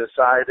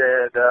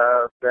 decided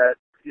that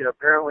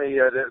apparently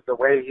the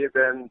way he had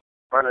been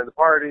running the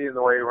party and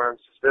the way he runs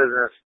his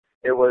business,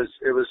 it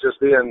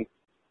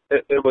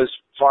was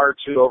far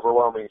too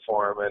overwhelming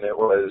for him, and it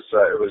was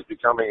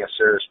becoming a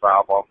serious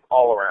problem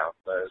all around.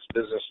 His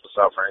business was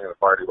suffering, and the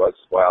party was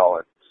as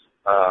well,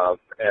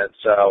 and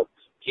so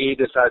he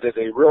decided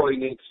they really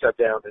need to step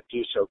down and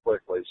do so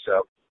quickly.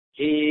 So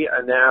he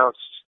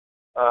announced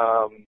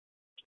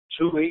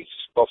 2 weeks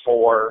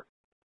before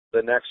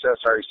the next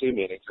SREC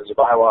meeting, because the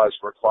bylaws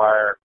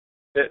require.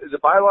 The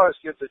bylaws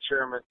give the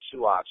chairman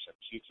two options.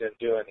 You can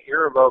do an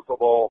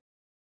irrevocable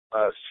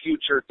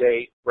future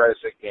date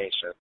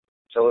resignation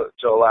to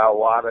allow a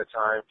lot of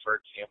time for a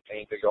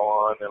campaign to go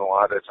on and a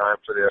lot of time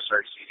for the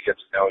SRC to get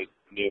to know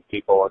new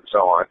people and so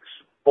on.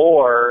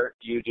 Or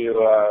you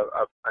do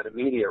an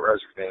immediate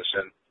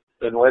resignation,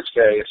 in which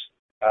case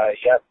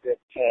you have to get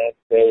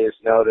 10 days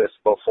notice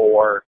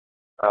before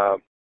 10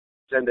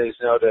 days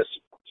notice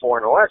for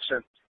an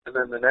election. And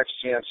then the next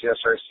chance the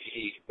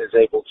SRC is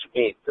able to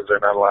meet, because they're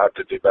not allowed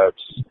to do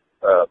votes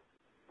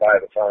by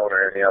the phone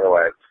or any other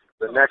way,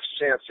 the next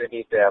chance they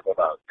need to have a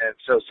vote. And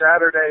so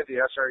Saturday,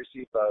 the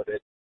SRC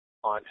voted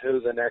on who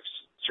the next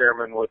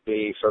chairman would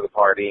be for the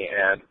party,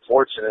 and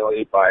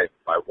fortunately, by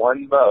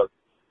one vote,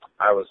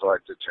 I was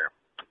elected chairman.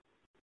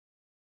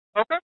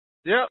 Okay.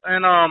 Yeah,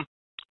 and I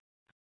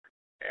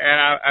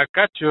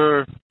got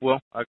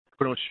I'm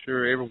pretty much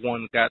sure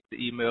everyone got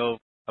the email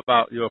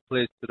about your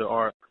pledge to the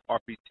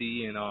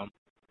RPT,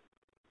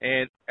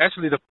 and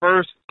actually the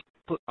first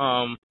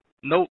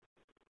note,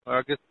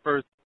 or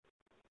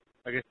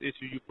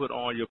issue you put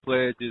on your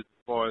pledge is as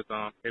far as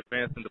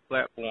advancing the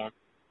platform,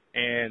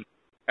 and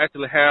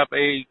actually have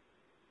a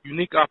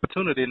unique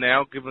opportunity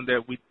now, given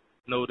that we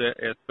know that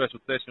a special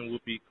session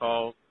will be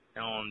called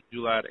on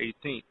July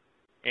 18th.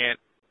 And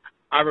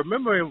I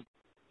remember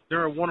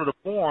during one of the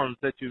forums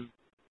that you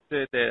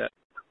said that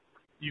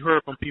you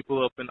heard from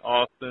people up in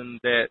Austin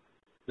that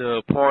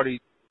the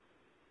party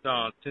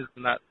tends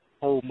to not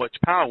hold much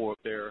power up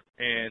there.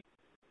 And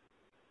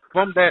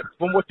from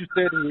what you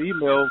said in your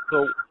email,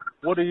 so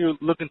what are you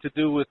looking to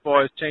do as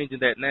far as changing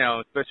that now,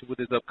 especially with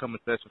this upcoming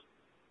session?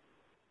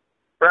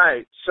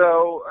 Right.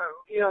 So,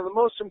 the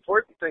most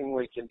important thing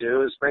we can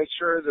do is make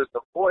sure that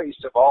the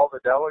voice of all the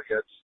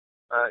delegates,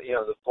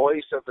 the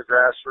voice of the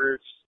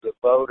grassroots, the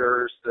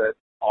voters that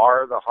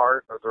are the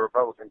heart of the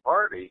Republican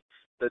Party,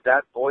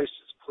 that voice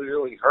is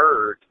clearly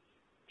heard,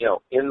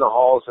 in the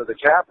halls of the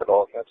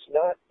Capitol. That's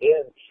not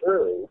been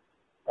true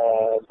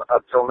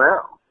up till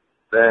now.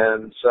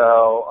 And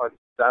so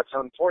that's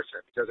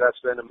unfortunate, because that's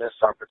been a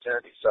missed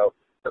opportunity. So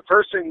the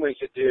first thing we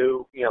could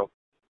do,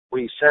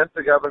 we sent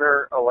the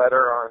governor a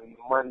letter on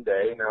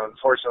Monday. Now,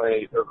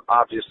 unfortunately,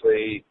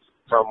 obviously,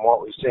 from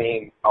what we've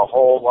seen, a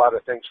whole lot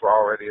of things were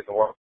already in the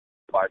works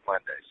by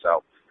Monday.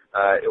 So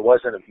it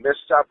wasn't a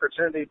missed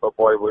opportunity, but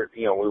boy, we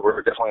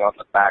were definitely on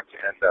the back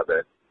end of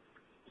it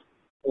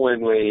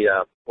when we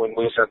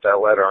sent that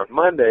letter on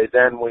Monday.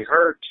 Then we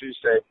heard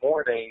Tuesday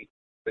morning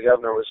the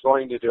governor was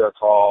going to do a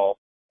call.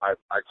 I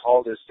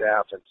called his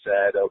staff and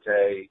said,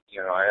 okay,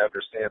 I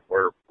understand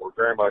we're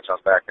very much on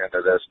the back end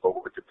of this, but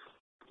would you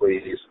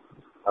please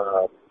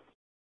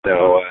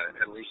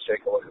at least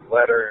take a look at the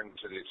letter, and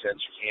to the extent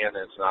you can,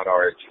 it's not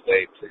already too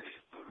late, to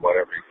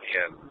whatever you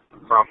can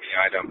from the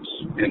items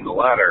in the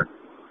letter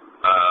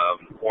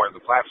or in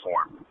the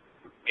platform.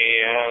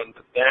 And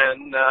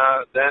then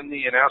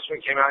the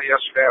announcement came out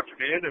yesterday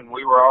afternoon, and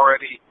we were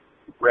already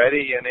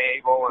ready and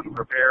able and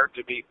prepared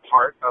to be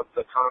part of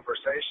the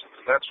conversation.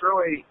 And that's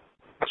really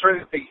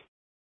the big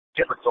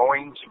thing. We're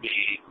going to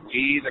be,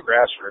 we the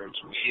grassroots,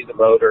 we the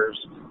voters,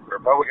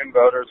 Republican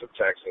voters of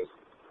Texas,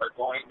 are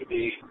going to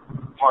be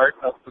part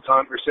of the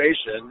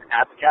conversation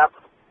at the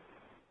Capitol.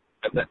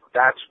 And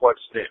that's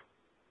what's new.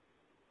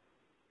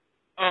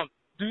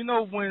 Do you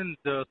know when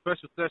the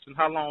special session,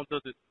 how long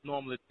does it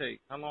normally take?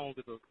 How long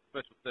is a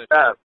special session?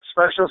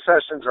 Special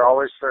sessions are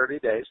always 30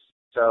 days.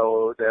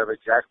 So they have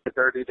exactly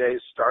 30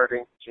 days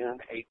starting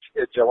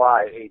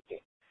July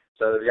 18th.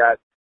 So they've got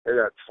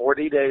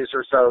 40 days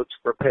or so to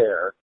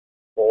prepare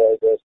for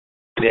this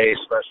day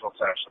special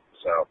session.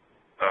 So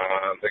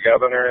the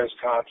governor is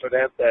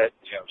confident that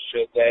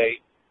should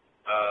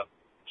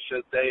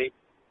they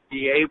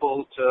be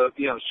able to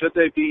should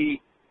they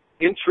be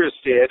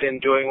interested in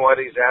doing what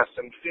he's asked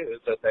them to do,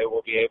 that they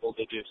will be able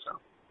to do so.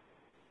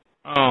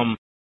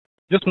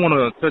 Just want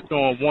to touch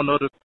on one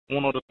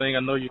other thing. I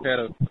know you had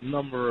a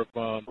number of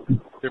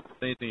different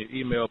things in your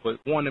email, but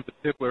one in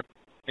particular,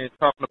 and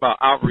talking about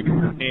outreach,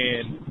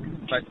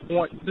 and like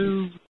point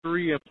 2,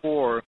 3, and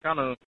 4 kind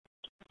of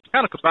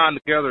combined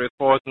together as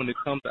far as when it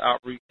comes to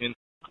outreach. And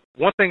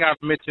one thing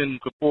I've mentioned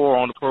before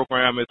on the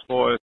program as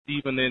far as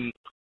even in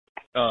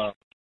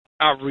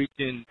outreach,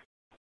 in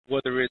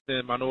whether it's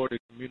in minority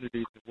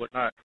communities and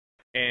whatnot.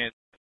 And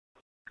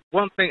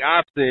one thing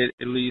I've said,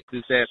 at least,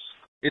 is that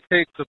it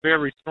takes a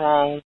very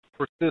strong,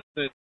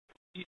 persistent,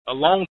 a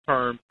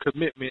long-term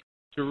commitment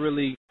to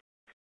really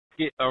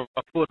get a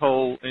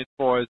foothold as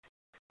far as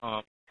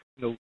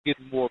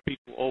getting more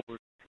people over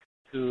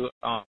to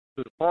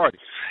the party.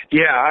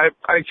 Yeah,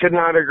 I could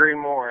not agree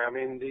more. I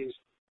mean, these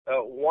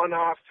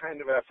one-off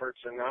kind of efforts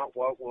are not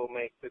what will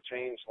make the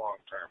change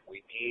long-term.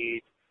 We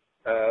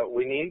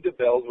need to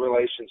build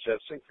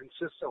relationships and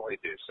consistently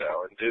do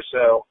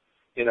so,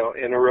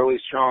 in a really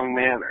strong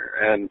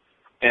manner.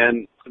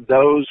 And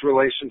those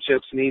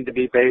relationships need to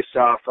be based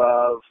off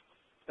of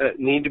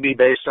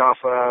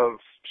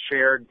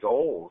shared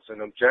goals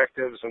and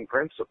objectives and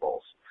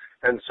principles.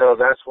 And so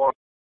that's why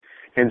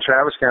in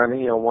Travis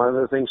County, one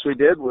of the things we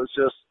did was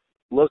just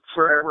look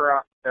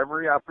for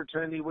every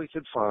opportunity we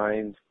could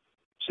find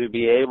to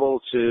be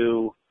able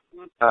to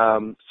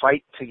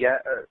fight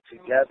together,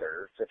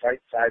 to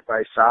fight side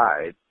by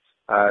side,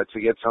 to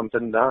get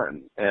something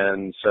done.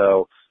 And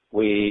so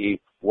we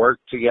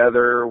worked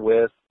together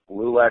with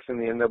LULAC and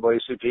the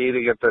NAACP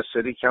to get the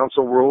city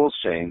council rules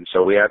changed.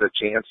 So we had a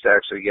chance to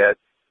actually get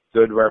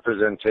good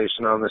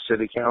representation on the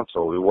city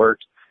council. We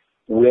worked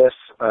with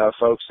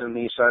folks in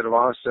the east side of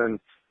Austin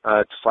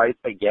to fight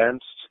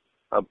against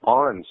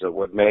bonds that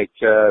would make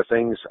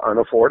things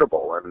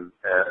unaffordable and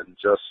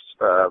just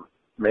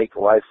make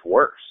life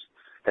worse.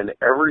 And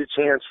every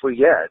chance we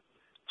get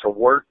to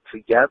work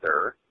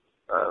together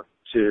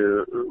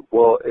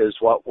is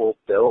what will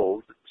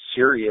build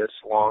serious,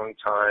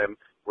 long-time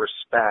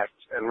respect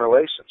and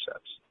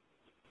relationships.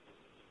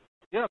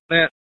 Yeah,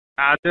 man,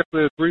 I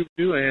definitely agree with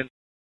you. And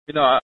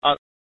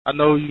I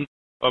know you.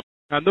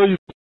 I know you're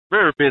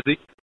very busy,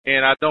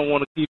 and I don't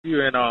want to keep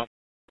you. And I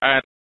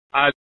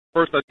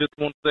just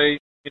want to say,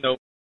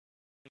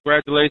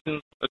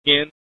 congratulations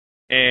again.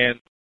 And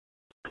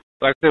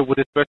like I said, with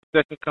this special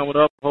session coming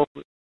up,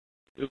 hopefully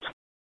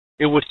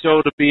it will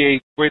show to be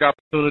a great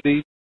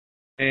opportunity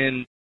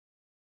and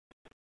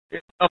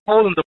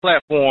upholding the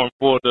platform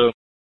for the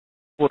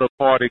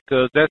party,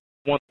 because that's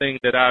one thing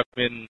that I've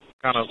been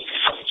kind of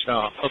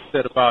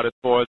upset about as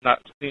far as not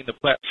seeing the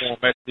platform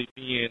actually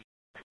being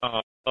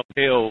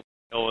upheld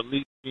or at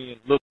least being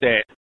looked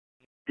at.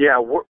 Yeah,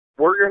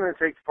 we're going to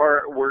take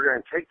part. We're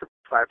going to take the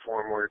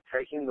platform. We're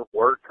taking the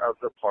work of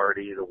the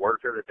party, the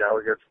work of the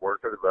delegates,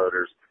 work of the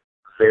voters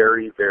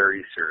very,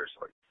 very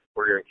seriously.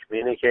 We're going to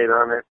communicate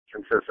on it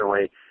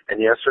consistently. And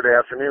yesterday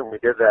afternoon, we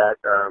did that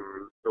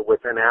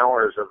within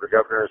hours of the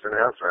governor's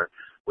announcement.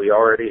 We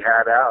already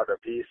had out a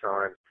piece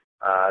on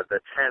the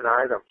 10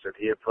 items that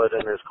he had put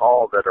in his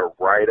call that are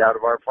right out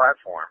of our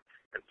platform,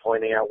 and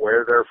pointing out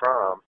where they're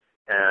from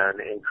and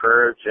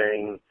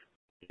encouraging,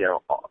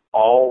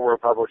 all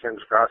Republicans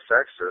across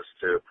Texas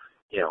to,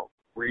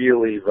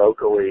 really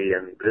vocally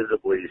and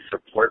visibly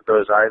support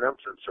those items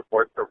and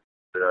support the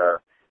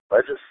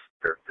legislature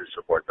to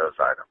support those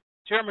items.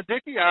 Chairman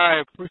Dickey,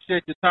 I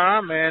appreciate your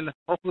time, and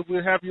hopefully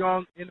we'll have you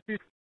on in the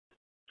future.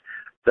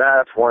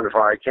 That's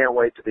wonderful. I can't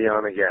wait to be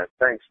on again.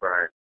 Thanks,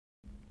 Brian.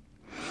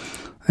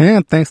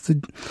 And thanks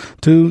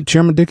to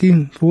Chairman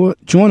Dickey for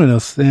joining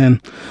us.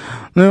 And,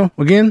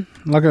 again,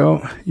 like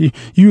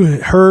you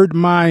heard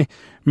my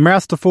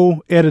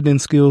masterful editing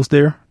skills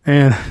there.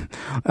 And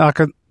like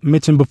I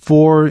mentioned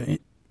before,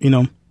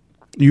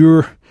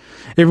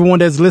 everyone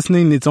that's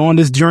listening, it's on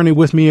this journey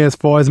with me as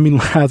far as me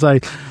as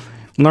I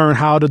learn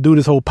how to do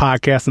this whole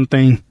podcasting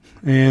thing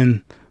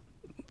and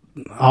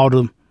all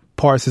the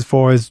parts as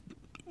far as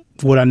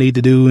what I need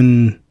to do,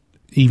 and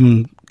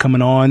even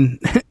coming on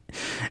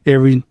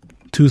every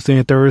Tuesday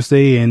and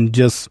Thursday and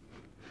just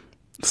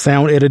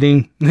sound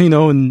editing,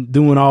 and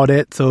doing all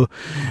that. So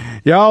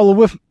y'all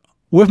are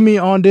with me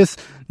on this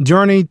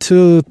journey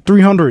to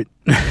 300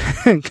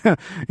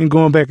 and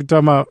going back and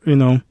talking about,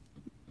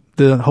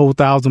 the whole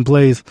 1,000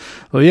 plays.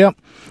 So yeah,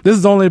 this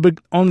is only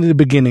the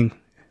beginning.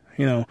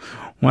 When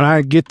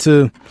I get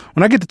to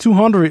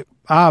 200,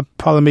 I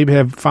probably maybe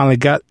have finally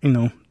got,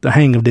 the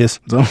hang of this.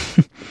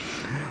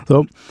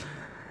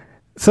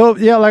 So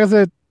yeah, like I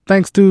said,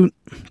 thanks to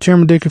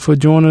Chairman Dickey for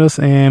joining us,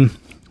 and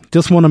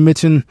just want to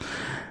mention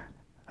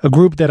a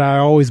group that I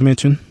always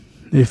mention.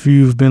 If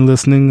you've been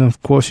listening,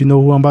 of course, you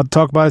know who I'm about to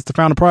talk about. It's the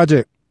Founder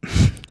Project.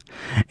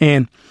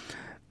 And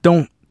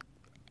don't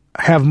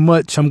have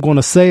much I'm going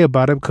to say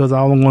about it, because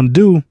all I'm going to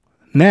do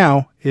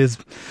now is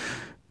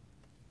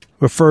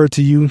refer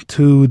to you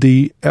to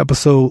the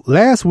episode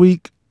last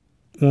week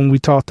when we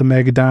talked to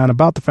Maggie Dine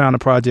about the Founder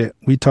Project.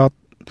 We talked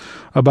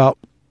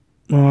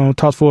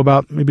for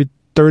about maybe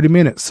 30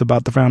 minutes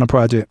about the Founder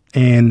Project.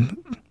 And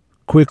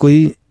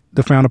quickly,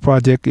 the Founder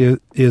Project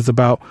is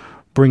about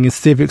bringing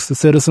civics to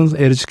citizens,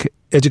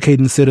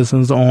 educating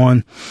citizens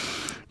on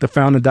the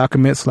founding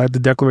documents like the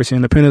Declaration of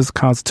Independence,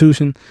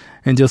 Constitution,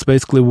 and just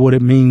basically what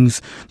it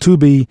means to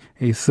be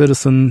a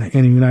citizen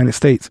in the United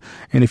States.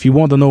 And if you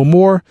want to know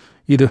more,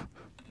 either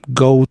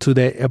go to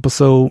that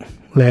episode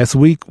last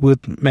week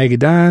with Maggie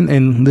Dine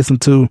and listen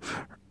to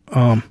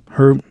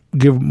her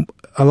give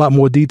a lot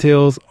more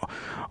details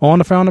on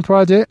the Founding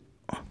Project,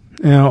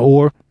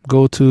 or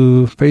go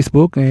to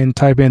Facebook and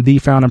type in The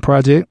Founding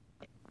Project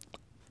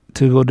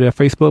to go to their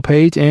Facebook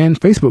page and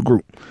Facebook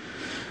group.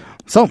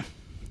 So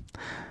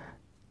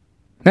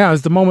now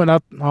is the moment I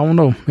don't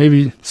know,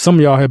 maybe some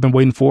of y'all have been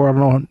waiting for. I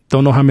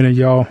don't know how many of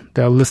y'all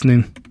that are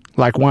listening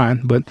like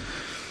wine, but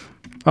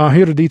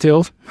here are the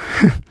details.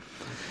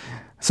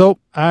 So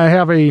I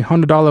have a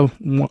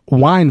 $100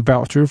 wine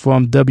voucher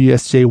from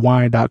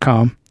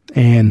WSJWine.com,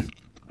 and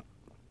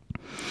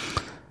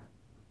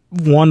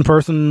one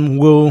person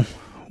will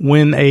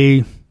win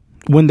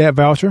that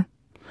voucher.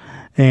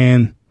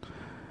 And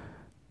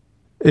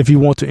if you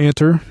want to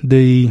enter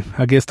the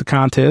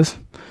contest,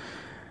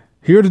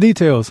 here are the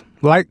details.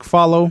 Like,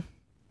 follow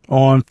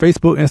on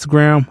Facebook,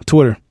 Instagram,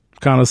 Twitter.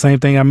 Kind of the same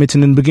thing I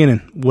mentioned in the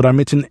beginning. What I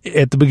mentioned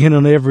at the beginning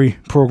of every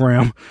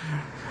program.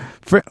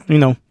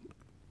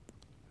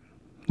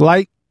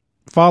 Like,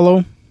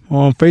 follow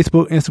on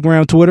Facebook,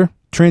 Instagram, Twitter,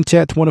 Trend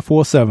Chat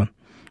 24/7.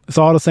 It's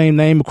all the same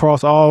name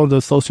across all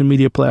the social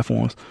media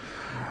platforms.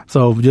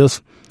 So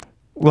just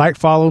like,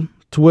 follow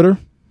Twitter,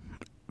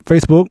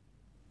 Facebook,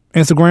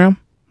 Instagram,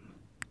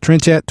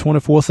 Trend Chat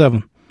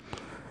 24/7.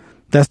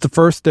 That's the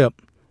first step.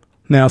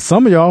 Now,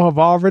 some of y'all have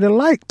already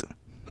liked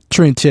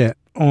Trend Chat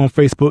on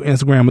Facebook,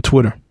 Instagram, or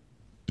Twitter.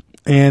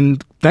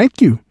 And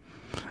thank you.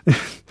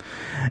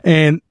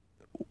 And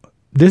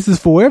this is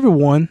for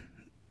everyone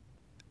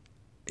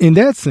in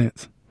that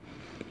sense.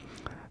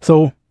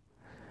 So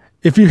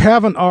if you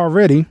haven't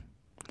already,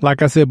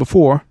 like I said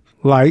before,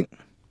 like,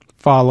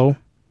 follow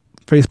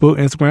Facebook,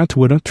 Instagram,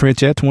 Twitter, Trend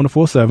Chat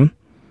 24/7.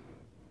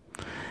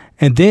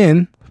 And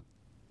then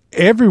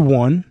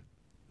everyone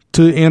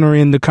to enter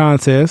in the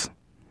contest,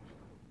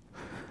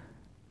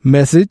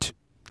 message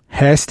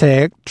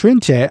hashtag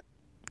Trend Chat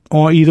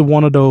on either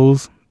one of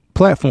those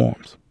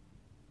platforms.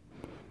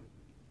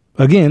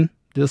 Again,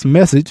 just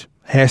message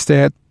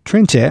hashtag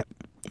Trend Chat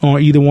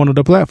on either one of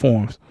the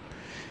platforms.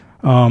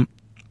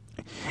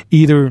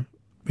 Either,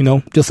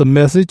 just a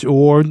message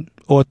or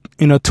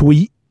in a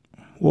tweet,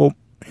 or,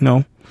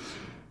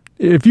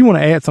 if you want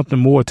to add something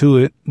more to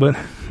it, but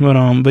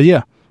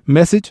yeah,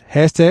 message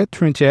hashtag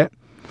Trend Chat.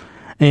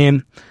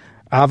 And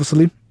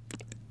obviously,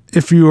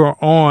 if you are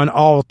on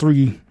all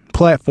three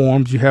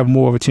platforms, you have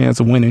more of a chance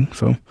of winning.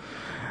 So,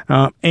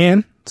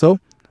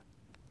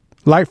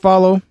 like,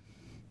 follow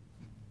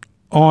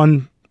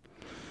on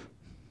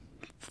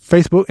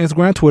Facebook,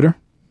 Instagram, Twitter,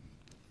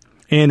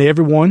 and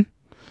everyone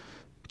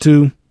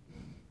to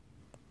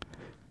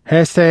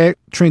hashtag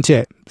Trend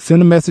Chat.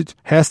 Send a message,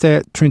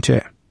 hashtag Trend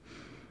Chat.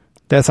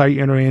 That's how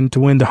you enter in to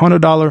win the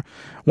 $100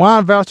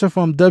 wine voucher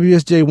from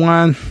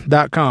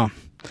WSJWine.com.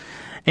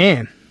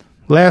 And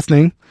last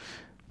thing,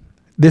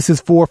 this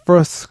is for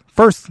first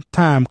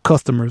time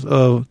customers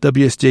of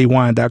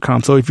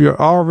WSJWine.com. So if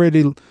you're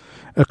already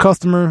a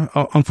customer,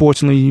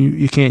 unfortunately,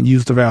 you can't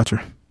use the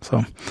voucher.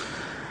 So,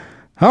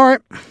 all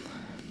right.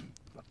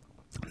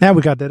 Now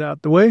we got that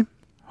out the way.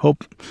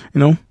 Hope,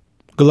 good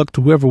luck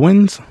to whoever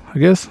wins, I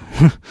guess.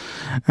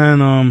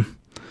 And,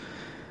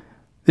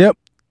 yep.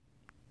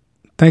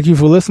 Thank you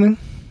for listening.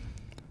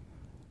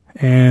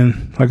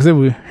 And like I said,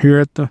 we're here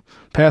at the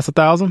past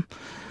 1,000.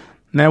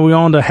 Now we're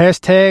on the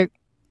hashtag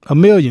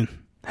 1,000,000.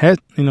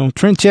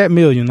 Trend Chat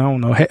million. I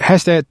don't know.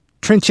 Hashtag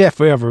Trend Chat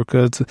forever.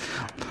 Because,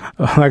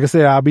 like I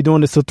said, I'll be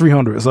doing this till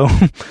 300. So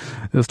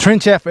it's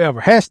Trend Chat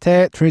forever.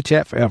 Hashtag Trend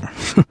Chat forever.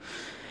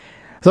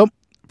 So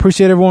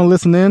appreciate everyone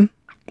listening.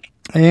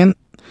 And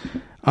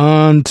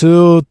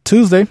until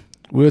Tuesday,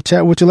 we'll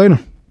chat with you later.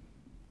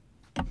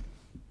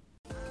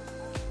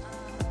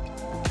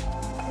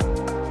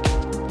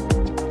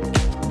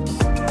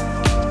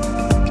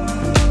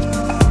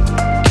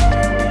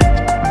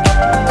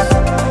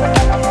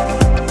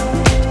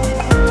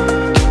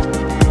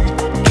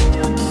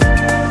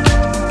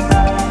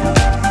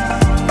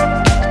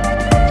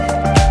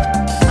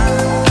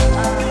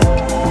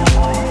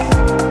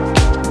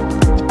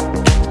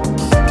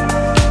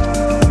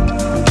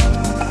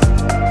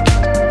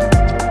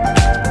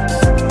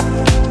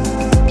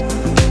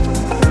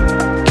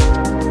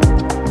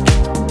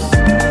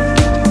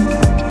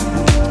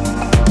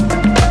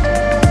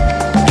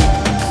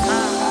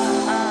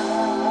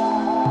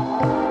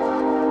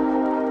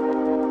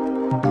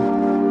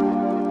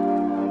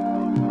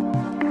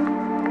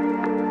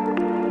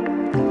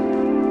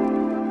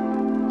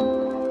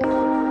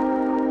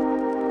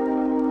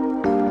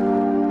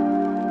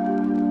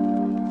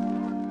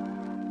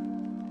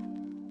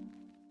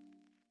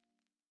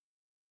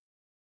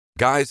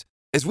 Guys,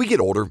 as we get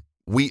older,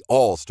 we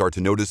all start to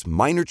notice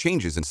minor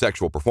changes in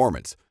sexual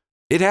performance.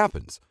 It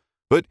happens.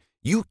 But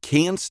you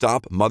can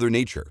stop Mother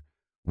Nature.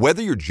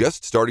 Whether you're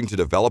just starting to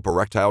develop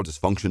erectile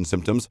dysfunction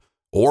symptoms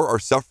or are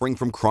suffering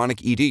from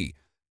chronic ED,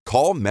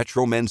 call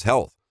Metro Men's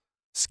Health.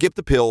 Skip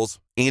the pills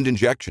and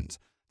injections.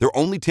 They're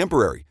only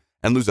temporary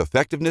and lose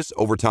effectiveness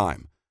over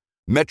time.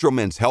 Metro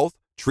Men's Health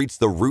treats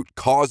the root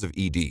cause of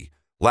ED,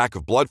 lack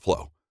of blood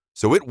flow,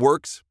 so it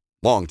works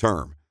long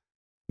term.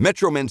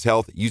 Metro Men's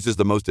Health uses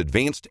the most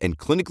advanced and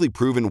clinically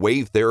proven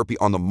wave therapy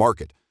on the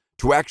market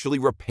to actually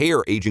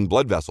repair aging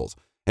blood vessels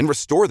and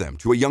restore them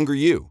to a younger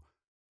you.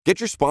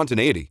 Get your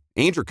spontaneity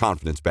and your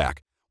confidence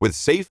back with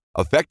safe,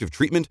 effective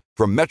treatment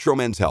from Metro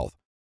Men's Health.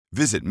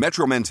 Visit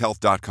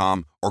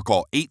metromenshealth.com or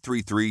call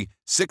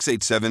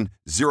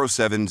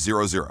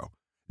 833-687-0700.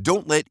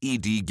 Don't let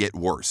ED get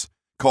worse.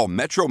 Call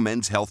Metro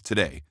Men's Health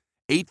today.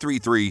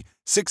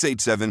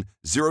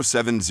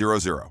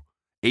 833-687-0700.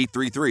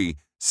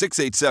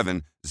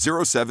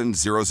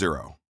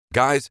 833-687-0700.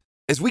 Guys,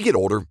 as we get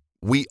older,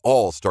 we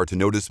all start to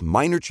notice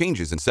minor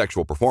changes in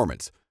sexual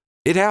performance.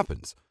 It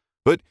happens.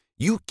 But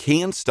you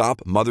can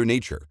stop Mother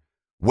Nature.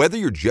 Whether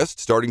you're just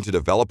starting to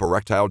develop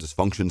erectile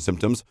dysfunction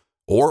symptoms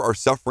or are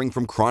suffering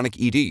from chronic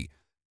ED,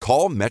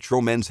 call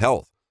Metro Men's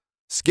Health.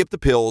 Skip the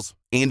pills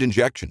and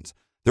injections.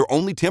 They're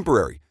only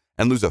temporary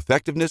and lose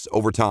effectiveness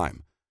over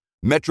time.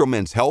 Metro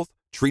Men's Health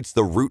treats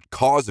the root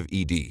cause of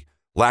ED,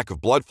 lack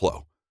of blood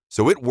flow,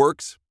 so it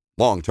works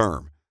long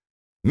term.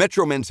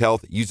 Metro Men's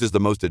Health uses the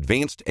most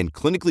advanced and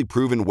clinically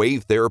proven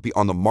wave therapy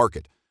on the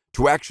market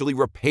to actually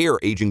repair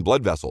aging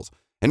blood vessels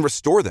and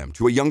restore them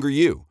to a younger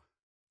you.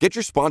 Get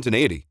your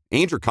spontaneity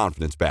and your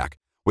confidence back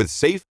with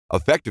safe,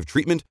 effective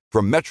treatment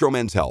from Metro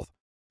Men's Health.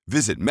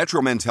 Visit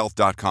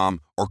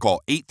metromenshealth.com or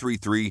call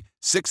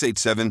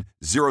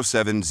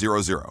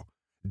 833-687-0700.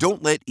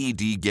 Don't let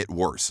ED get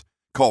worse.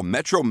 Call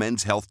Metro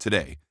Men's Health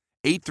today.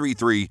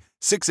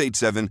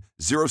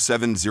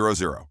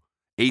 833-687-0700.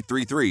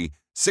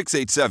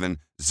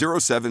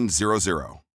 833-687-0700.